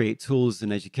create tools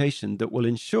in education that will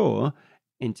ensure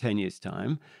in 10 years'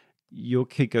 time, your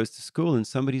kid goes to school and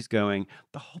somebody's going,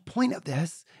 the whole point of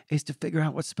this is to figure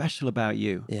out what's special about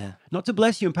you. Yeah. Not to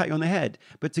bless you and pat you on the head,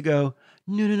 but to go,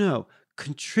 no,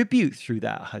 contribute through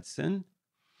that, Hudson.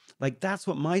 Like, that's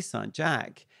what my son,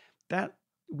 Jack, that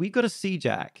we got to see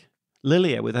Jack.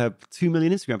 Lilia with her 2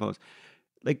 million Instagram followers.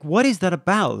 Like, what is that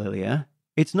about, Lilia?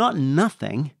 It's not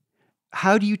nothing.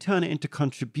 How do you turn it into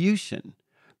contribution?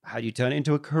 How do you turn it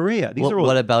into a career? These are all.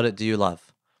 What about it do you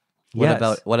love?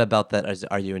 Yes. What about that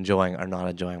are you enjoying or not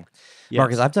enjoying? Yes.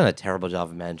 Marcus, I've done a terrible job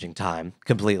of managing time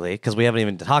completely because we haven't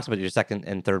even talked about your second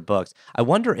and third books. I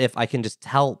wonder if I can just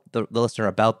tell the listener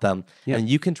about them and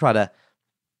you can try to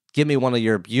give me one of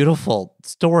your beautiful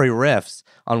story riffs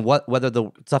on whether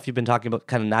the stuff you've been talking about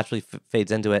kind of naturally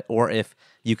fades into it, or if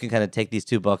you can kind of take these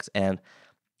two books and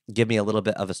give me a little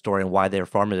bit of a story and why they're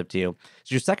formative to you.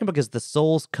 So your second book is The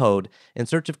Soul's Code, In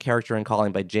Search of Character and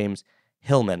Calling by James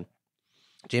Hillman.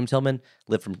 James Hillman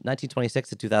lived from 1926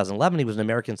 to 2011. He was an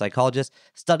American psychologist,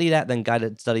 studied at, then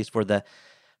guided studies for the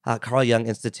Carl Jung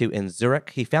Institute in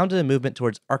Zurich. He founded a movement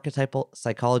towards archetypal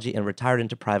psychology and retired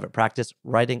into private practice,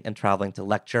 writing and traveling to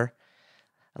lecture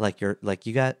like you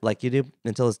do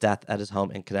until his death at his home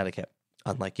in Connecticut.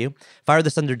 unlike you. Fire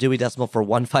this under Dewey Decimal for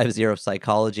 150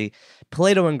 psychology.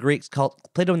 Plato in the Greeks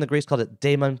called it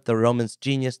daemon, the Romans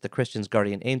genius, the Christians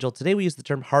guardian angel. Today we use the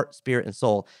term heart, spirit, and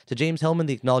soul. To James Hillman,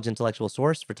 the acknowledged intellectual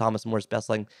source for Thomas More's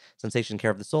best-selling Sensation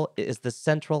Care of the Soul, it is the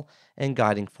central and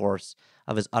guiding force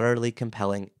of his utterly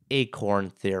compelling acorn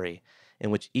theory,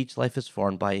 in which each life is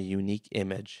formed by a unique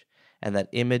image, and that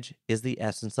image is the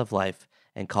essence of life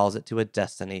and calls it to a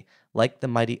destiny, like the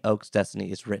mighty oak's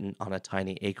destiny is written on a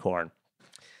tiny acorn.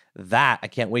 That I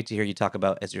can't wait to hear you talk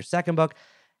about as your second book.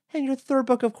 And your third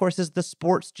book, of course, is The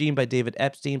Sports Gene by David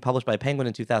Epstein, published by Penguin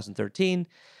in 2013.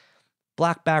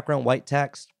 Black background, white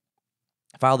text.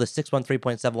 File the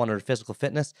 613.71 under physical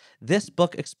fitness. This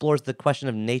book explores the question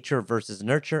of nature versus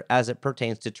nurture as it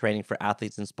pertains to training for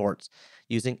athletes in sports,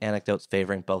 using anecdotes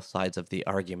favoring both sides of the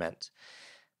argument.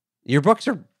 Your books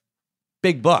are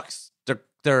big books.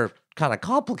 They're kind of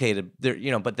complicated.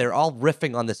 But they're all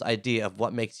riffing on this idea of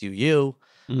what makes you you,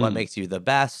 what makes you the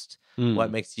best, what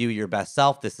makes you your best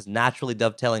self. This is naturally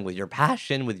dovetailing with your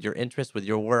passion, with your interest, with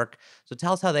your work. So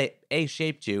tell us how they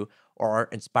shaped you or are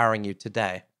inspiring you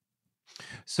today.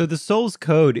 So the Soul's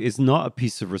Code is not a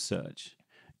piece of research.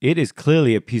 It is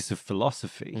clearly a piece of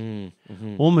philosophy,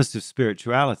 almost of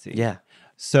spirituality. Yeah.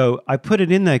 So I put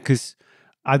it in there because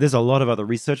there's a lot of other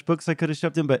research books I could have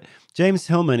shoved in, but James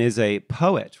Hillman is a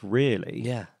poet, really.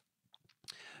 Yeah.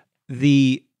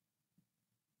 You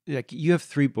have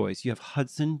three boys. You have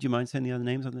Hudson. Do you mind saying the other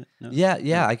names on that? No?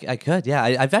 Yeah, I could. Yeah,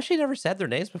 I've actually never said their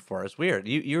names before. It's weird.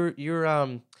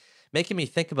 You're making me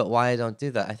think about why I don't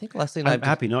do that. I think Leslie and I'm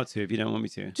happy not to if you don't want me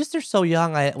to. Just they're so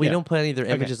young. We don't put any of their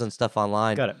images and stuff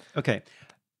online. Got it. Okay.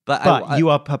 But you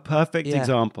are a perfect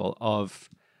example of.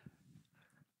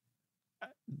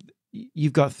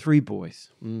 You've got three boys.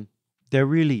 They're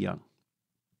really young.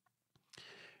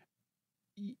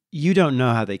 You don't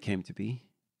know how they came to be.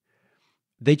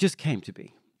 They just came to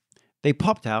be. They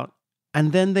popped out,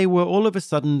 and then they were all of a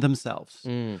sudden themselves.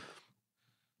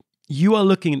 You are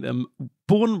looking at them,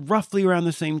 born roughly around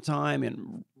the same time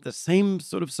in the same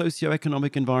sort of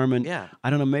socioeconomic environment. Yeah. I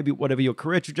don't know, maybe whatever your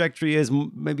career trajectory is,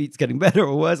 maybe it's getting better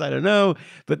or worse, I don't know,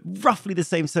 but roughly the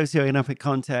same socioeconomic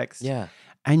context. Yeah.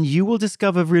 And you will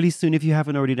discover really soon, if you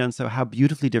haven't already done so, how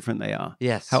beautifully different they are.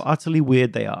 Yes. How utterly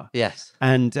weird they are. Yes.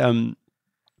 And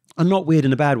not weird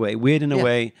in a bad way. Weird in a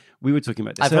way. We were talking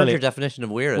about this I've earlier. heard your definition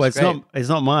of weird. Well, it's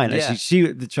not mine. Yeah.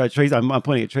 Actually, I'm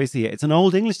pointing at Tracy here. It's an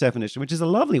old English definition, which is a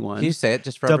lovely one. Can you say it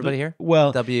just for everybody here?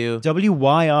 Well,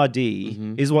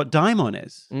 WYRD is what daimon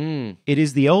is. It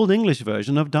is the old English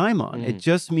version of daimon. It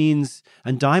just means,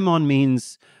 and daimon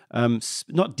means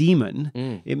not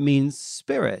demon. It means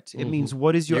spirit. It means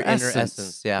what is your essence. Inner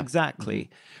essence. Yeah, exactly.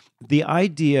 The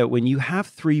idea, when you have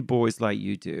three boys like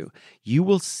you do, you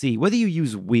will see, whether you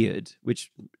use weird,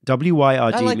 which WYRD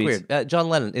I like means... weird. John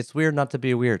Lennon, it's weird not to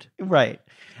be weird. Right.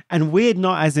 And weird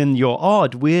not as in you're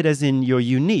odd, weird as in you're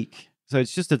unique. So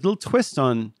it's just a little twist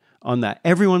on that.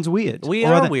 Everyone's weird. We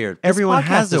are weird. Everyone this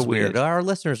has is a weird. Our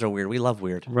listeners are weird. We love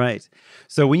weird. Right.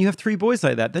 So when you have three boys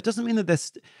like that doesn't mean that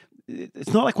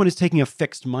it's not like one is taking a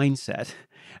fixed mindset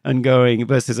and going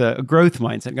versus a growth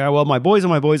mindset. Going, well, my boys are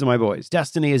my boys are my boys.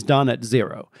 Destiny is done at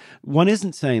 0. One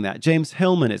isn't saying that. James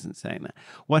Hillman isn't saying that.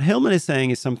 What Hillman is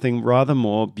saying is something rather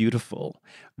more beautiful,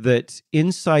 that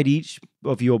inside each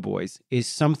of your boys is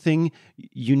something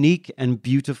unique and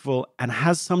beautiful and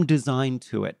has some design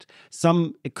to it.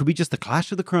 It could be just the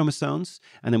clash of the chromosomes,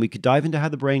 and then we could dive into how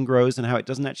the brain grows and how it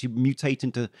doesn't actually mutate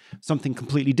into something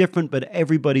completely different, but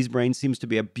everybody's brain seems to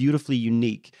be a beautifully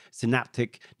unique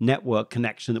synaptic network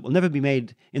connection that will never be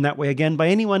made in that way again by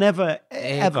anyone ever.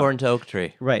 Acorn to oak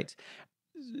tree. Right.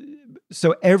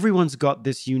 So everyone's got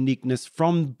this uniqueness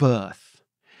from birth.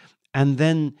 And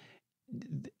then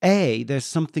there's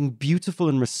something beautiful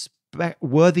and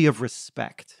worthy of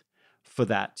respect for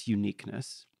that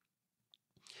uniqueness.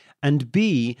 And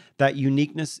B, that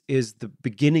uniqueness is the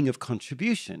beginning of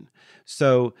contribution.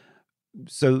 So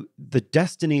the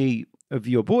destiny of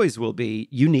your boys will be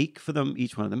unique for them,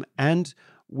 each one of them, and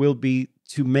will be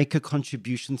to make a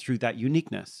contribution through that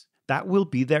uniqueness. That will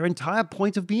be their entire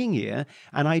point of being here.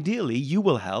 And ideally, you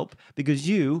will help because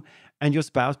you and your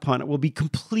spouse partner will be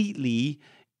completely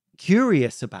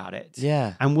curious about it.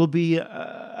 Yeah. And will be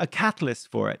a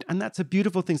catalyst for it. And that's a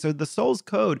beautiful thing. So the Soul's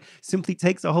Code simply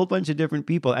takes a whole bunch of different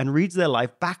people and reads their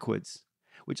life backwards,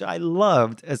 which I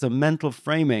loved as a mental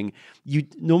framing.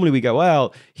 Normally we go,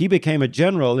 well, he became a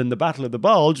general in the Battle of the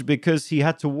Bulge because he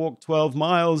had to walk 12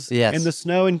 miles in the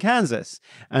snow in Kansas.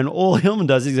 And all Hillman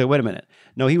does is say, wait a minute.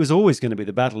 No, he was always going to be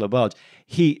the Battle of the Bulge.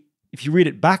 If you read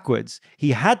it backwards,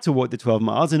 he had to walk the 12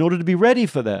 miles in order to be ready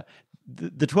for the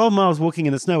 12 miles walking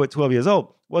in the snow at 12 years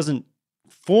old wasn't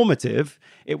formative.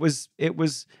 It was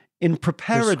in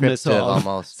preparedness Prescriptive of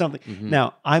almost. something. Mhm.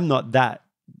 Now, I'm not that.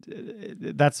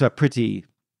 That's a pretty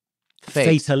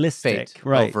fatalistic, Fate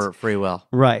right? over free will.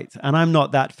 Right. And I'm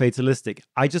not that fatalistic.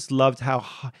 I just loved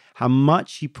how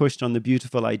much he pushed on the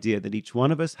beautiful idea that each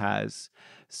one of us has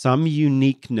some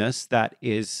uniqueness that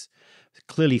is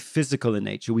clearly physical in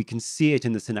nature. We can see it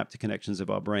in the synaptic connections of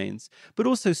our brains, but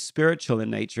also spiritual in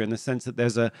nature in the sense that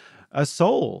there's a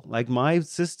soul. Like my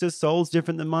sister's soul's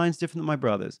different than mine's, different than my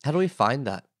brother's. How do we find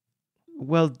that?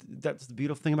 Well, that's the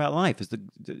beautiful thing about life is that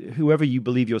whoever you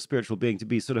believe your spiritual being to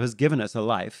be sort of has given us a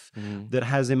life that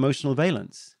has emotional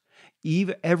valence.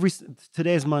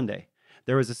 Today is Monday.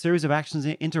 There is a series of actions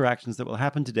and interactions that will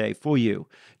happen today for you.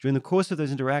 During the course of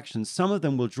those interactions, some of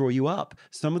them will draw you up.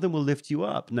 Some of them will lift you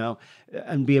up now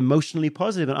and be emotionally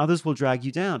positive, and others will drag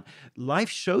you down.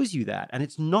 Life shows you that, and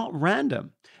it's not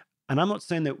random. And I'm not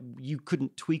saying that you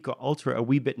couldn't tweak or alter it a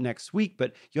wee bit next week,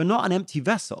 but you're not an empty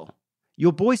vessel.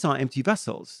 Your boys aren't empty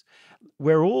vessels.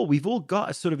 We've all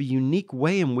got a sort of a unique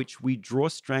way in which we draw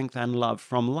strength and love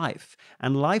from life.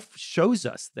 And life shows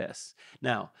us this.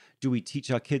 Now, do we teach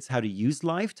our kids how to use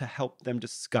life to help them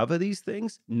discover these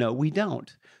things? No, we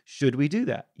don't. Should we do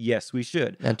that? Yes, we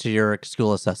should. Enter your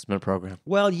school assessment program.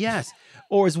 Well, yes.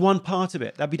 Or as one part of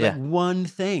it. That'd be like one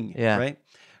thing, right?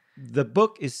 The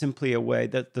book is simply a way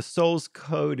that the soul's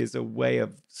code is a way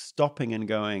of stopping and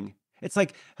going. It's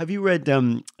like, have you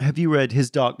read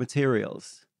His Dark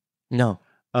Materials? No.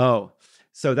 Oh,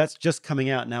 so that's just coming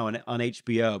out now on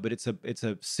HBO, but it's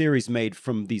a series made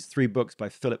from these 3 books by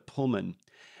Philip Pullman.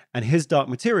 And His Dark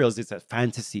Materials is a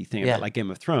fantasy thing about like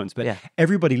Game of Thrones, but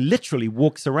everybody literally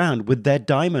walks around with their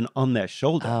diamond on their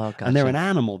shoulder. Oh, gotcha. And they're an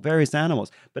animal, various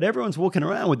animals, but everyone's walking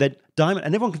around with their diamond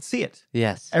and everyone can see it.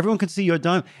 Yes. Everyone can see your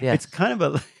diamond. Yes. It's kind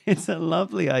of it's a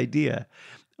lovely idea.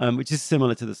 Which is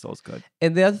similar to the soul's code.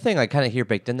 And the other thing I kind of hear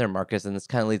baked in there, Marcus, and this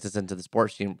kind of leads us into The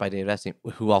Sports Gene by David Epstein,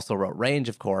 who also wrote Range,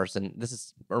 of course. And this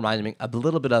is reminding me a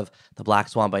little bit of The Black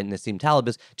Swan by Nassim Taleb,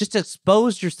 is just to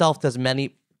expose yourself to as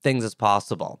many things as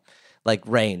possible. Like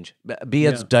Range, be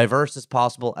as diverse as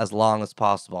possible, as long as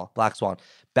possible. Black Swan,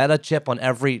 bet a chip on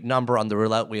every number on the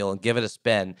roulette wheel and give it a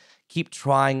spin. Keep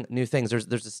trying new things.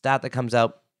 There's a stat that comes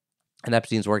out in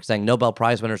Epstein's work saying Nobel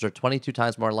Prize winners are 22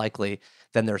 times more likely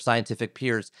than their scientific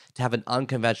peers to have an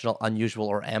unconventional, unusual,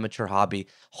 or amateur hobby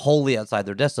wholly outside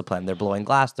their discipline. They're blowing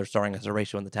glass, they're starring as a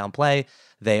ratio in the town play,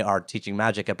 they are teaching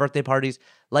magic at birthday parties.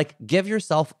 Like, give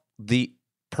yourself the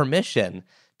permission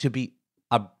to be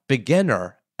a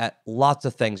beginner at lots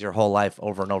of things your whole life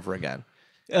over and over again.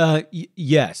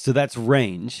 Yes, so that's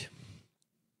Range,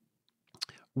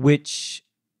 which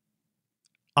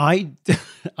I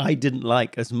didn't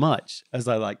like as much as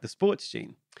I like The Sports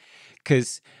Gene,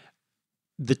 because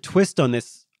the twist on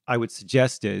this, I would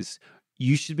suggest, is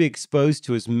you should be exposed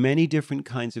to as many different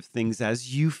kinds of things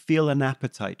as you feel an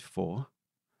appetite for,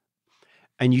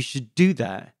 and you should do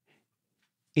that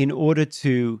in order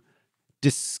to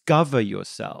discover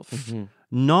yourself,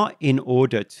 not in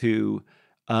order to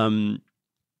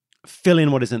fill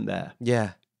in what isn't there.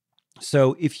 Yeah.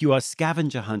 So if you are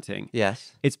scavenger hunting,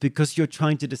 it's because you're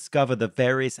trying to discover the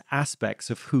various aspects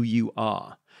of who you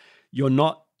are. You're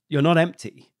not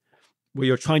empty, where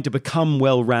you're trying to become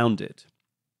well-rounded.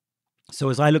 So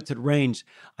as I looked at Range,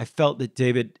 I felt that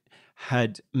David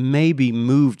had maybe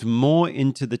moved more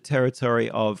into the territory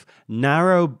of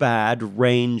narrow bad,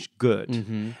 range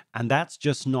good. And that's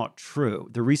just not true.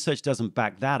 The research doesn't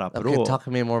back that up at all. Talk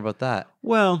to me more about that.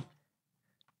 Well,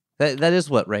 that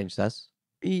is what Range says.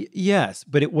 Yes,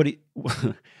 but what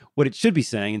it should be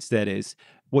saying instead is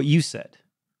what you said.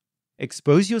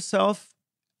 Expose yourself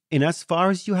in as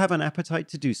far as you have an appetite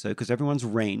to do so, because everyone's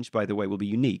range, by the way, will be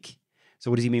unique.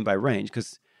 So what does he mean by range?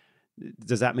 Because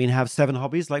does that mean have 7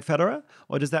 hobbies like Federer?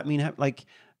 Or does that mean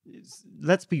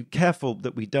let's be careful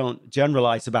that we don't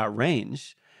generalize about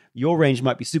range. Your range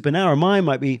might be super narrow. Mine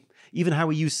might be even how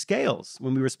we use scales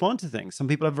when we respond to things. Some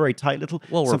people have very tight little...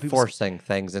 Well, we're forcing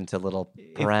things into little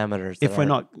parameters. If we're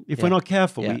not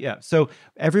careful. So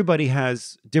everybody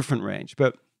has different range.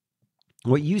 But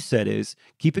what you said is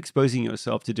keep exposing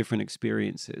yourself to different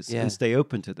experiences and stay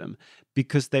open to them,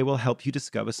 because they will help you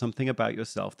discover something about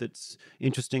yourself that's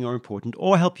interesting or important,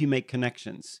 or help you make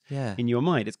connections in your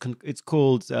mind. It's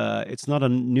called, it's not a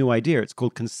new idea, it's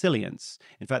called consilience.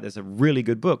 In fact, there's a really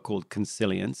good book called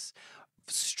Consilience,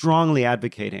 strongly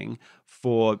advocating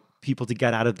for people to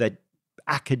get out of their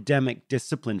academic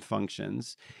discipline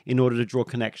functions in order to draw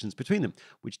connections between them,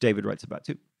 which David writes about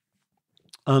too.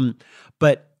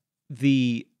 But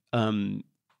the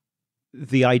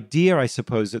idea, I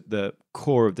suppose, at the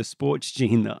core of The Sports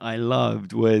Gene that I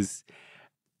loved was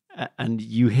and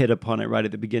you hit upon it right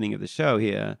at the beginning of the show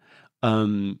here.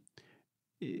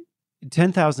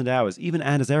 10,000 hours, even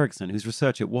Anders Ericsson, whose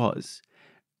research it was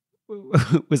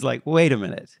like, wait a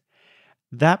minute.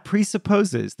 That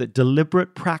presupposes that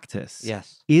deliberate practice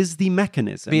Yes. is the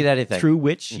mechanism Beat anything. through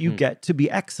which you get to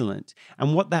be excellent.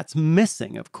 And what that's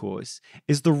missing, of course,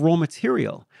 is the raw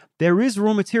material. There is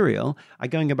raw material.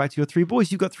 Going back to your three boys,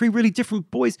 you've got three really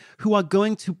different boys who are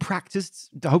going to practice,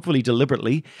 hopefully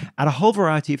deliberately, at a whole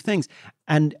variety of things.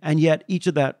 And yet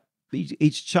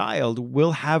each child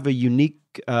will have a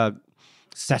unique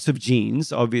set of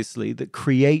genes, obviously, that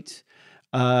create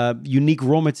unique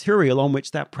raw material on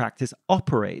which that practice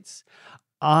operates.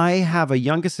 I have a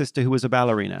younger sister who was a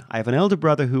ballerina. I have an elder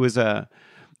brother who is a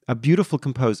beautiful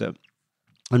composer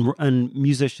and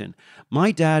musician.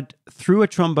 My dad threw a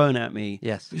trombone at me.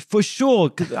 Yes. For sure,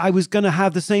 'cause I was going to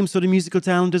have the same sort of musical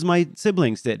talent as my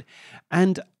siblings did.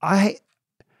 And I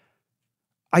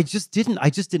just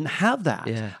didn't have that.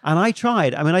 Yeah. And I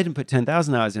tried. I mean, I didn't put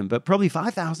 10,000 hours in, but probably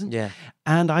 5,000. Yeah.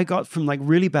 And I got from like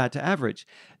really bad to average.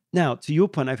 Now, to your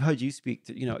point, I've heard you speak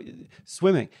to,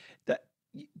 swimming.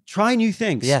 Try new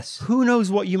things. Yes. Who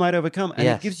knows what you might overcome? And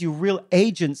Yes. it gives you real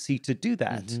agency to do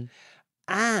that. Mhm.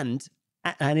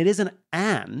 And it is an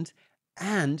and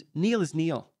Neil is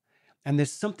Neil. And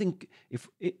there's something,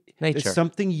 Nature. there's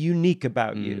something unique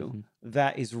about you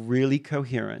that is really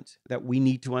coherent that we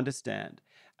need to understand.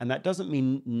 And that doesn't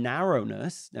mean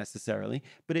narrowness necessarily,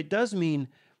 but it does mean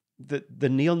that the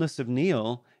Neilness of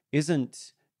Neil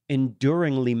isn't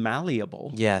enduringly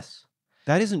malleable. Yes.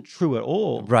 That isn't true at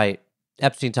all. Right.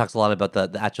 Epstein talks a lot about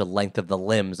the actual length of the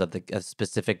limbs of a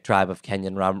specific tribe of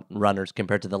Kenyan runners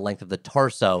compared to the length of the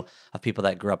torso of people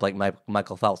that grew up like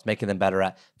Michael Phelps, making them better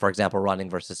at, for example, running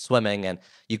versus swimming. And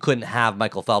you couldn't have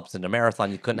Michael Phelps in a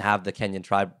marathon. You couldn't have the Kenyan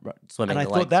tribe swimming. And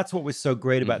I thought that's what was so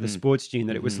great about the sports gene,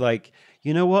 that it was like,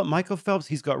 you know what, Michael Phelps,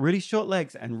 he's got really short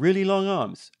legs and really long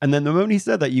arms. And then the moment he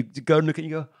said that, you go and look and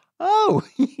you go, oh,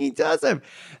 he does have.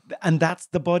 And that's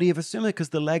the body of a swimmer, because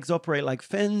the legs operate like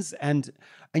fins. And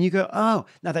you go, oh,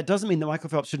 now that doesn't mean that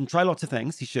Michael Phelps shouldn't try lots of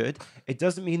things. He should. It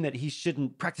doesn't mean that he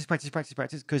shouldn't practice,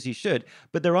 because he should.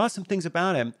 But there are some things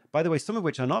about him, by the way, some of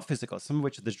which are not physical, some of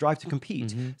which are the drive to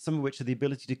compete, some of which are the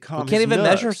ability to calm his can't even nerves.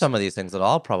 measure some of these things at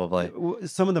all, probably.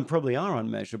 Some of them probably are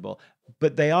unmeasurable,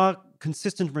 but they are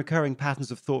consistent recurring patterns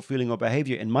of thought, feeling, or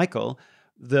behavior in Michael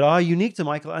that are unique to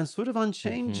Michael and sort of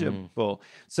unchangeable.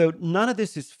 So none of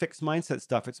this is fixed mindset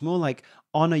stuff. It's more like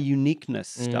honor uniqueness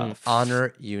stuff.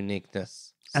 Honor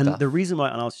uniqueness and stuff. The reason why,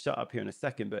 and I'll shut up here in a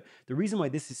second, but the reason why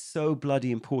this is so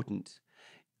bloody important,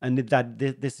 and that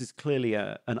this is clearly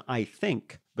an I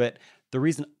think, but the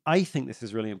reason I think this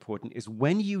is really important is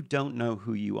when you don't know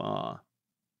who you are,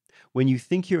 when you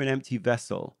think you're an empty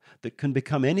vessel that can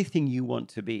become anything you want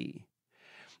to be,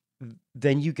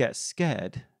 then you get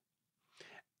scared.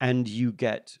 And you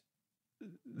get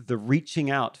the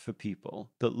reaching out for people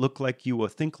that look like you or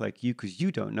think like you, because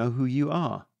you don't know who you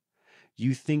are.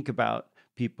 You think about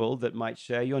people that might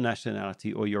share your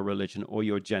nationality or your religion or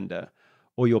your gender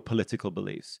or your political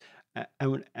beliefs.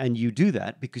 And you do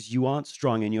that because you aren't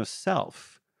strong in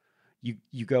yourself.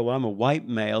 You go, well, I'm a white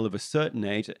male of a certain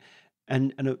age.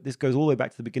 And this goes all the way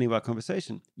back to the beginning of our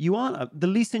conversation. You aren't. The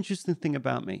least interesting thing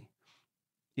about me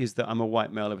is that I'm a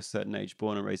white male of a certain age,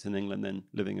 born and raised in England, then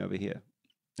living over here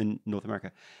in North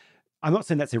America. I'm not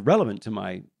saying that's irrelevant to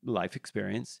my life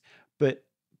experience, but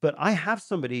I have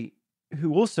somebody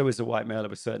who also is a white male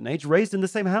of a certain age, raised in the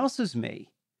same house as me,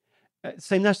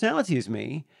 same nationality as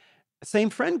me, same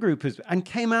friend group as, and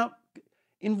came out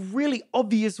in really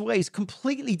obvious ways,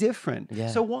 completely different. Yeah.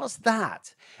 So what's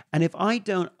that? And if I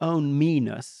don't own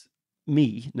me-ness,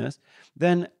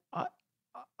 then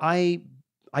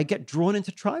I get drawn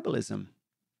into tribalism.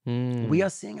 We are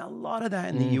seeing a lot of that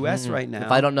in the US right now.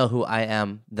 If I don't know who I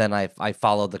am, then I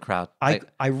follow the crowd.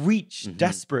 I reach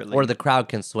desperately. Or the crowd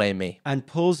can sway me. And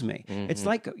pulls me. It's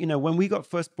like, when we got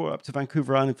first brought up to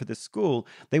Vancouver Island for this school,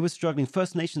 they were struggling,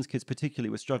 First Nations kids particularly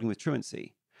were struggling with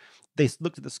truancy. They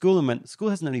looked at the school and went, school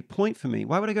hasn't any point for me.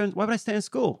 Why would I stay in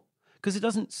school? Because it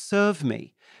doesn't serve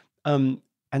me. And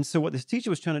so what this teacher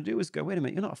was trying to do was go, wait a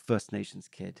minute, you're not a First Nations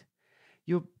kid.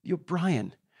 You're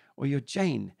Brian or you're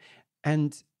Jane.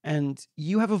 And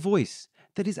you have a voice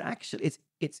that is actually,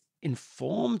 it's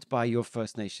informed by your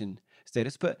First Nation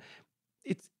status, but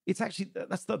it's actually,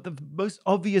 that's the most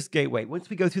obvious gateway. Once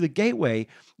we go through the gateway,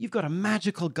 you've got a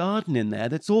magical garden in there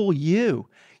that's all you.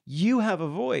 You have a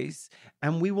voice,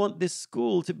 and we want this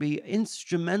school to be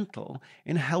instrumental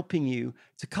in helping you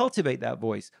to cultivate that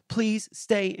voice. Please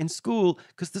stay in school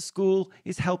because the school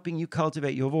is helping you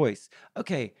cultivate your voice.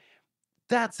 Okay,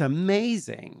 that's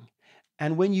amazing.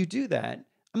 And when you do that,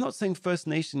 I'm not saying First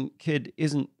Nation kid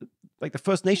isn't, like the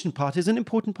First Nation part is an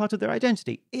important part of their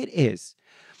identity. It is.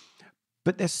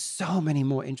 But there's so many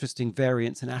more interesting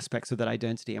variants and aspects of that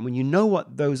identity. And when you know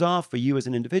what those are for you as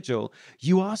an individual,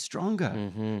 you are stronger.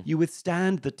 Mm-hmm. You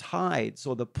withstand the tides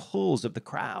or the pulls of the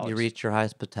crowd. You reach your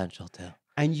highest potential too.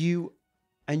 And you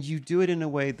do it in a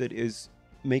way that is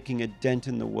making a dent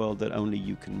in the world that only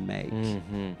you can make,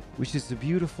 which is a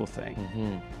beautiful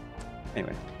thing.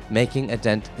 Anyway. Making a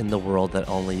dent in the world that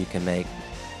only you can make.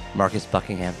 Marcus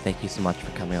Buckingham, thank you so much for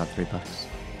coming on 3 Books.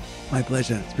 My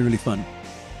pleasure. It's been really fun.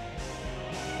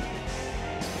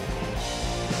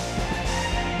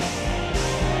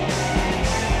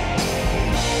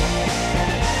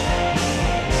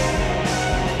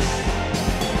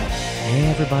 Hey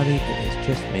everybody, it is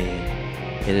just me.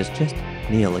 It is just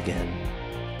Neil again,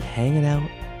 hanging out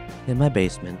in my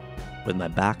basement with my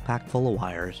backpack full of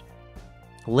wires,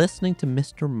 listening to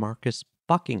Mr. Marcus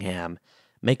Buckingham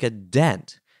make a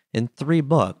dent in 3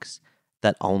 books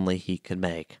that only he could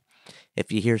make.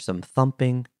 If you hear some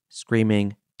thumping,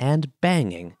 screaming, and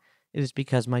banging, it is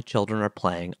because my children are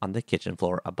playing on the kitchen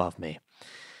floor above me.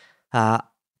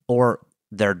 Or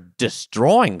they're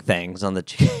destroying things on the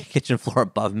kitchen floor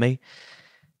above me.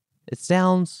 It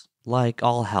sounds like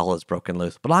all hell is broken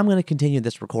loose, but I'm going to continue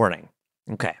this recording.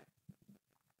 Okay.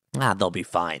 They'll be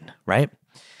fine, right?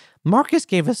 Marcus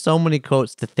gave us so many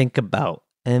quotes to think about,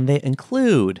 and they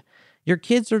include, your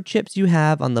kids are chips you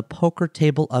have on the poker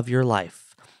table of your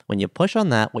life. When you push on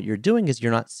that, what you're doing is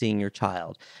you're not seeing your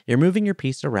child. You're moving your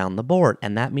piece around the board,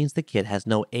 and that means the kid has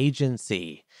no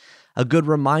agency. A good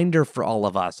reminder for all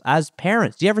of us as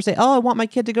parents. Do you ever say, oh, I want my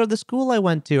kid to go to the school I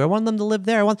went to. I want them to live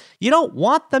there. You don't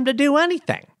want them to do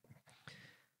anything.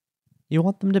 You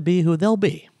want them to be who they'll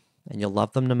be, and you'll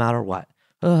love them no matter what.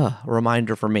 A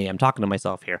reminder for me. I'm talking to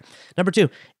myself here. Number 2,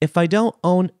 if I don't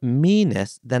own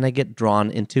meanness, then I get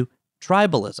drawn into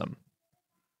tribalism.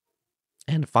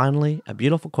 And finally, a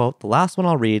beautiful quote, the last one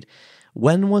I'll read.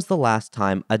 When was the last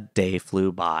time a day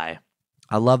flew by?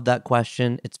 I love that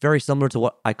question. It's very similar to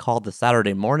what I call the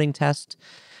Saturday morning test,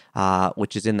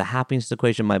 which is in the happiness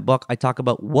equation, my book. I talk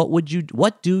about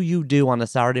what do you do on a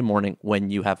Saturday morning when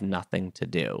you have nothing to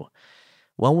do?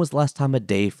 When was the last time a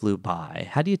day flew by?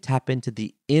 How do you tap into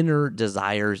the inner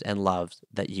desires and loves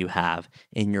that you have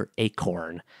in your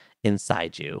acorn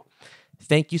inside you?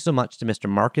 Thank you so much to Mr.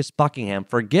 Marcus Buckingham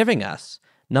for giving us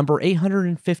number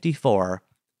 854,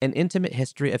 An Intimate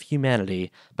History of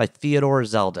Humanity by Theodore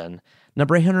Zeldin.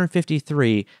 Number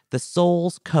 853, The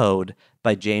Soul's Code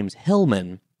by James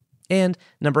Hillman. And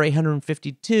number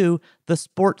 852, The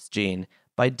Sports Gene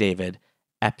by David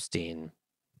Epstein.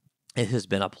 It has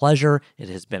been a pleasure. It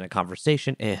has been a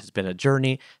conversation. It has been a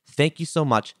journey. Thank you so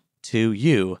much to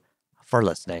you for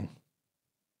listening.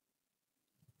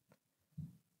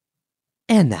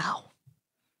 And now,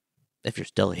 if you're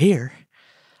still here,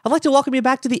 I'd like to welcome you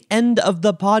back to the end of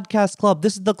the podcast club.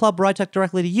 This is the club where I talk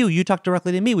directly to you. You talk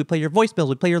directly to me. We play your voicemails.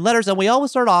 We play your letters. And we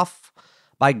always start off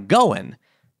by going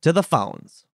to the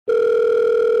phones.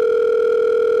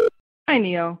 Hi,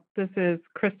 Neil. This is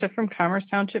Krista from Commerce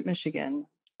Township, Michigan.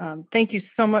 Thank you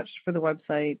so much for the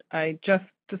website. I just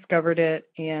discovered it,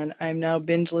 and I'm now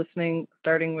binge listening,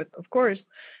 starting with, of course,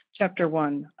 chapter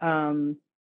 1.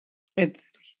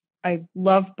 I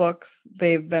love books.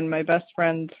 They've been my best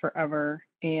friends forever.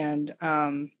 And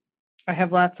I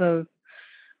have lots of,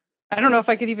 I don't know if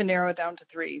I could even narrow it down to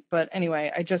 3, but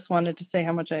anyway, I just wanted to say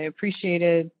how much I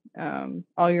appreciated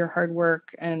all your hard work,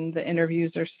 and the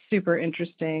interviews are super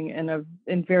interesting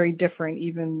and very different,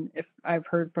 even if I've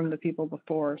heard from the people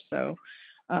before. So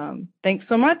thanks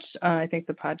so much. I think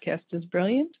the podcast is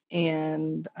brilliant,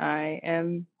 and I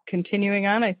am continuing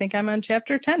on. I think I'm on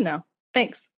chapter 10 now.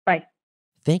 Thanks. Bye.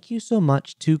 Thank you so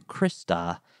much to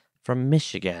Krista from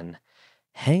Michigan.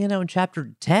 Hanging out in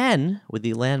chapter 10 with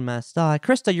the landmass star.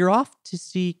 Krista, you're off to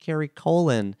see hear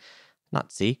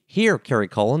Carrie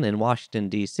Colin in Washington,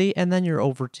 D.C., and then you're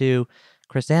over to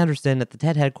Chris Anderson at the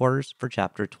TED headquarters for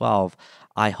chapter 12.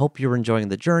 I hope you're enjoying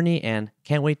the journey and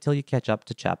can't wait till you catch up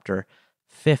to chapter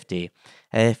 50.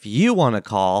 If you want to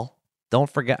call, don't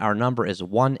forget our number is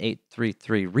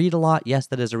 1-833-READ-A-LOT. Yes,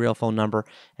 that is a real phone number.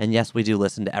 And yes, we do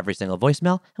listen to every single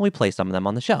voicemail, and we play some of them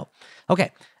on the show.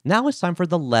 Okay, now it's time for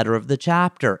the letter of the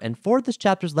chapter. And for this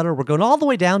chapter's letter, we're going all the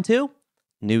way down to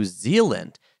New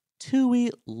Zealand.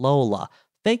 Tui Lola.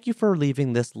 Thank you for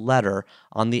leaving this letter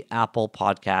on the Apple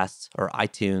Podcasts or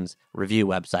iTunes review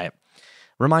website.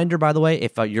 Reminder, by the way,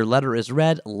 if your letter is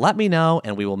read, let me know,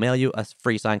 and we will mail you a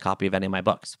free signed copy of any of my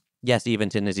books. Yes, even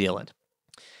to New Zealand.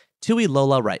 Tui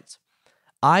Lola writes,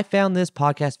 I found this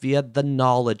podcast via the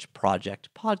Knowledge Project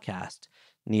podcast.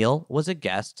 Neil was a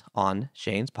guest on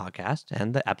Shane's podcast,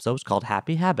 and the episode was called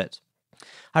Happy Habits.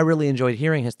 I really enjoyed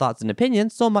hearing his thoughts and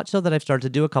opinions, so much so that I've started to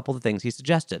do a couple of the things he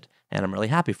suggested, and I'm really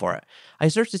happy for it. I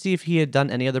searched to see if he had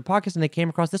done any other podcasts, and I came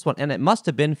across this one, and it must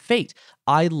have been fate.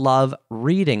 I love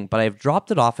reading, but I've dropped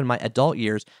it off in my adult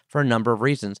years for a number of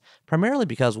reasons. Primarily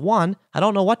because, one, I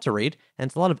don't know what to read, and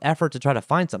it's a lot of effort to try to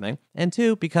find something, and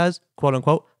two, because, quote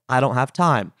unquote, I don't have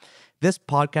time. This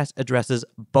podcast addresses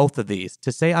both of these.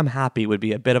 To say I'm happy would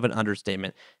be a bit of an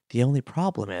understatement. The only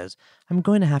problem is I'm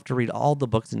going to have to read all the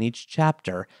books in each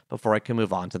chapter before I can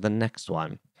move on to the next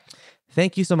one.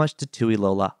 Thank you so much to Tui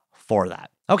Lola for that.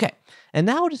 Okay, and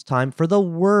now it is time for the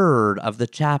word of the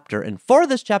chapter. And for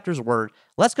this chapter's word,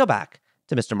 let's go back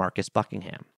to Mr. Marcus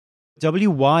Buckingham.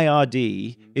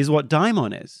 WYRD is what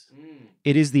daimon is.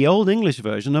 It is the Old English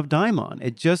version of daimon.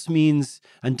 It just means,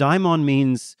 and daimon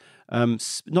means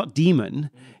not demon,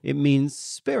 it means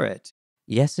spirit.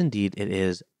 Yes, indeed, it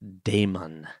is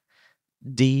daemon.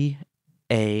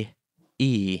 D-A-E-M-O-N,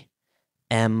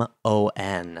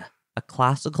 a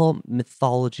classical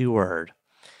mythology word.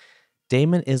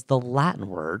 Daemon is the Latin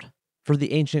word for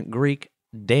the ancient Greek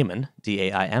daemon,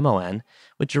 D-A-I-M-O-N,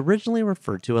 which originally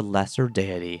referred to a lesser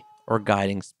deity or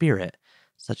guiding spirit,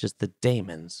 such as the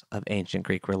daemons of ancient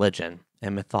Greek religion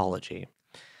and mythology.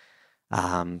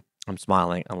 I'm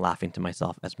smiling and laughing to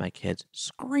myself as my kids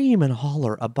scream and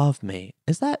holler above me.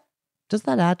 Does that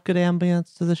add good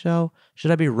ambience to the show?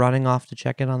 Should I be running off to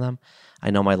check in on them?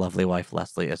 I know my lovely wife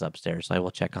Leslie is upstairs, so I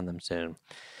will check on them soon.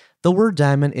 The word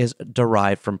daimon is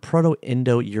derived from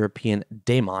Proto-Indo-European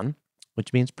daimon,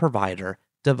 which means provider,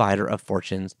 divider of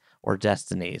fortunes or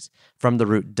destinies, from the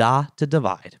root da to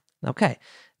divide. Okay,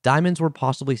 daimons were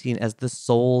possibly seen as the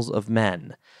souls of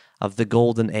men of the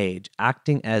Golden Age,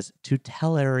 acting as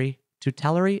tutelary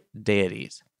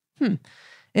deities.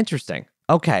 Interesting.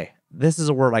 Okay, this is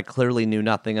a word I clearly knew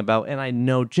nothing about, and I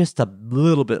know just a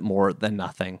little bit more than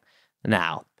nothing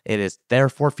now. It is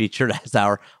therefore featured as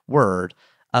our word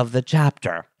of the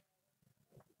chapter.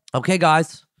 Okay,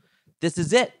 guys, this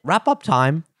is it. Wrap up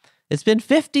time. It's been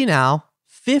 50 now.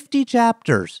 50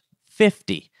 chapters.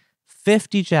 50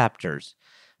 chapters.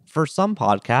 For some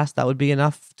podcasts, that would be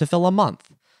enough to fill a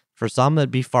month. For some, that'd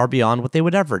be far beyond what they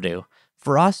would ever do.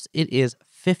 For us, it is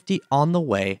 50 on the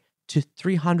way to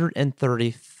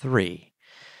 333.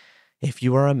 If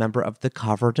you are a member of the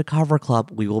Cover to Cover Club,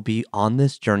 we will be on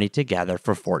this journey together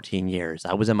for 14 years.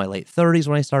 I was in my late 30s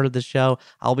when I started the show.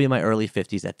 I'll be in my early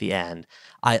 50s at the end.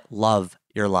 I love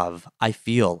your love. I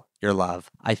feel your love.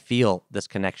 I feel this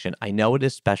connection. I know it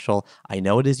is special. I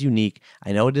know it is unique.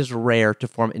 I know it is rare to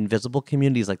form invisible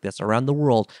communities like this around the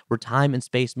world where time and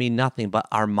space mean nothing, but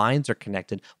our minds are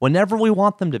connected whenever we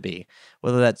want them to be.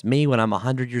 Whether that's me when I'm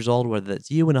 100 years old, whether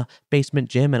that's you in a basement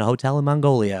gym in a hotel in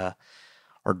Mongolia,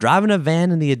 or driving a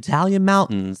van in the Italian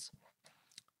mountains,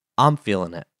 I'm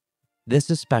feeling it. This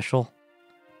is special,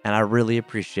 and I really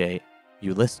appreciate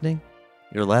you listening,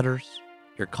 your letters,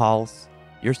 your calls,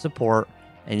 your support,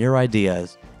 and your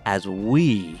ideas as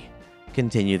we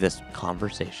continue this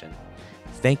conversation.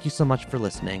 Thank you so much for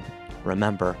listening.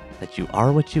 Remember that you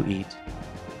are what you eat,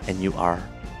 and you are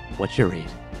what you read.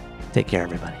 Take care,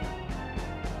 everybody.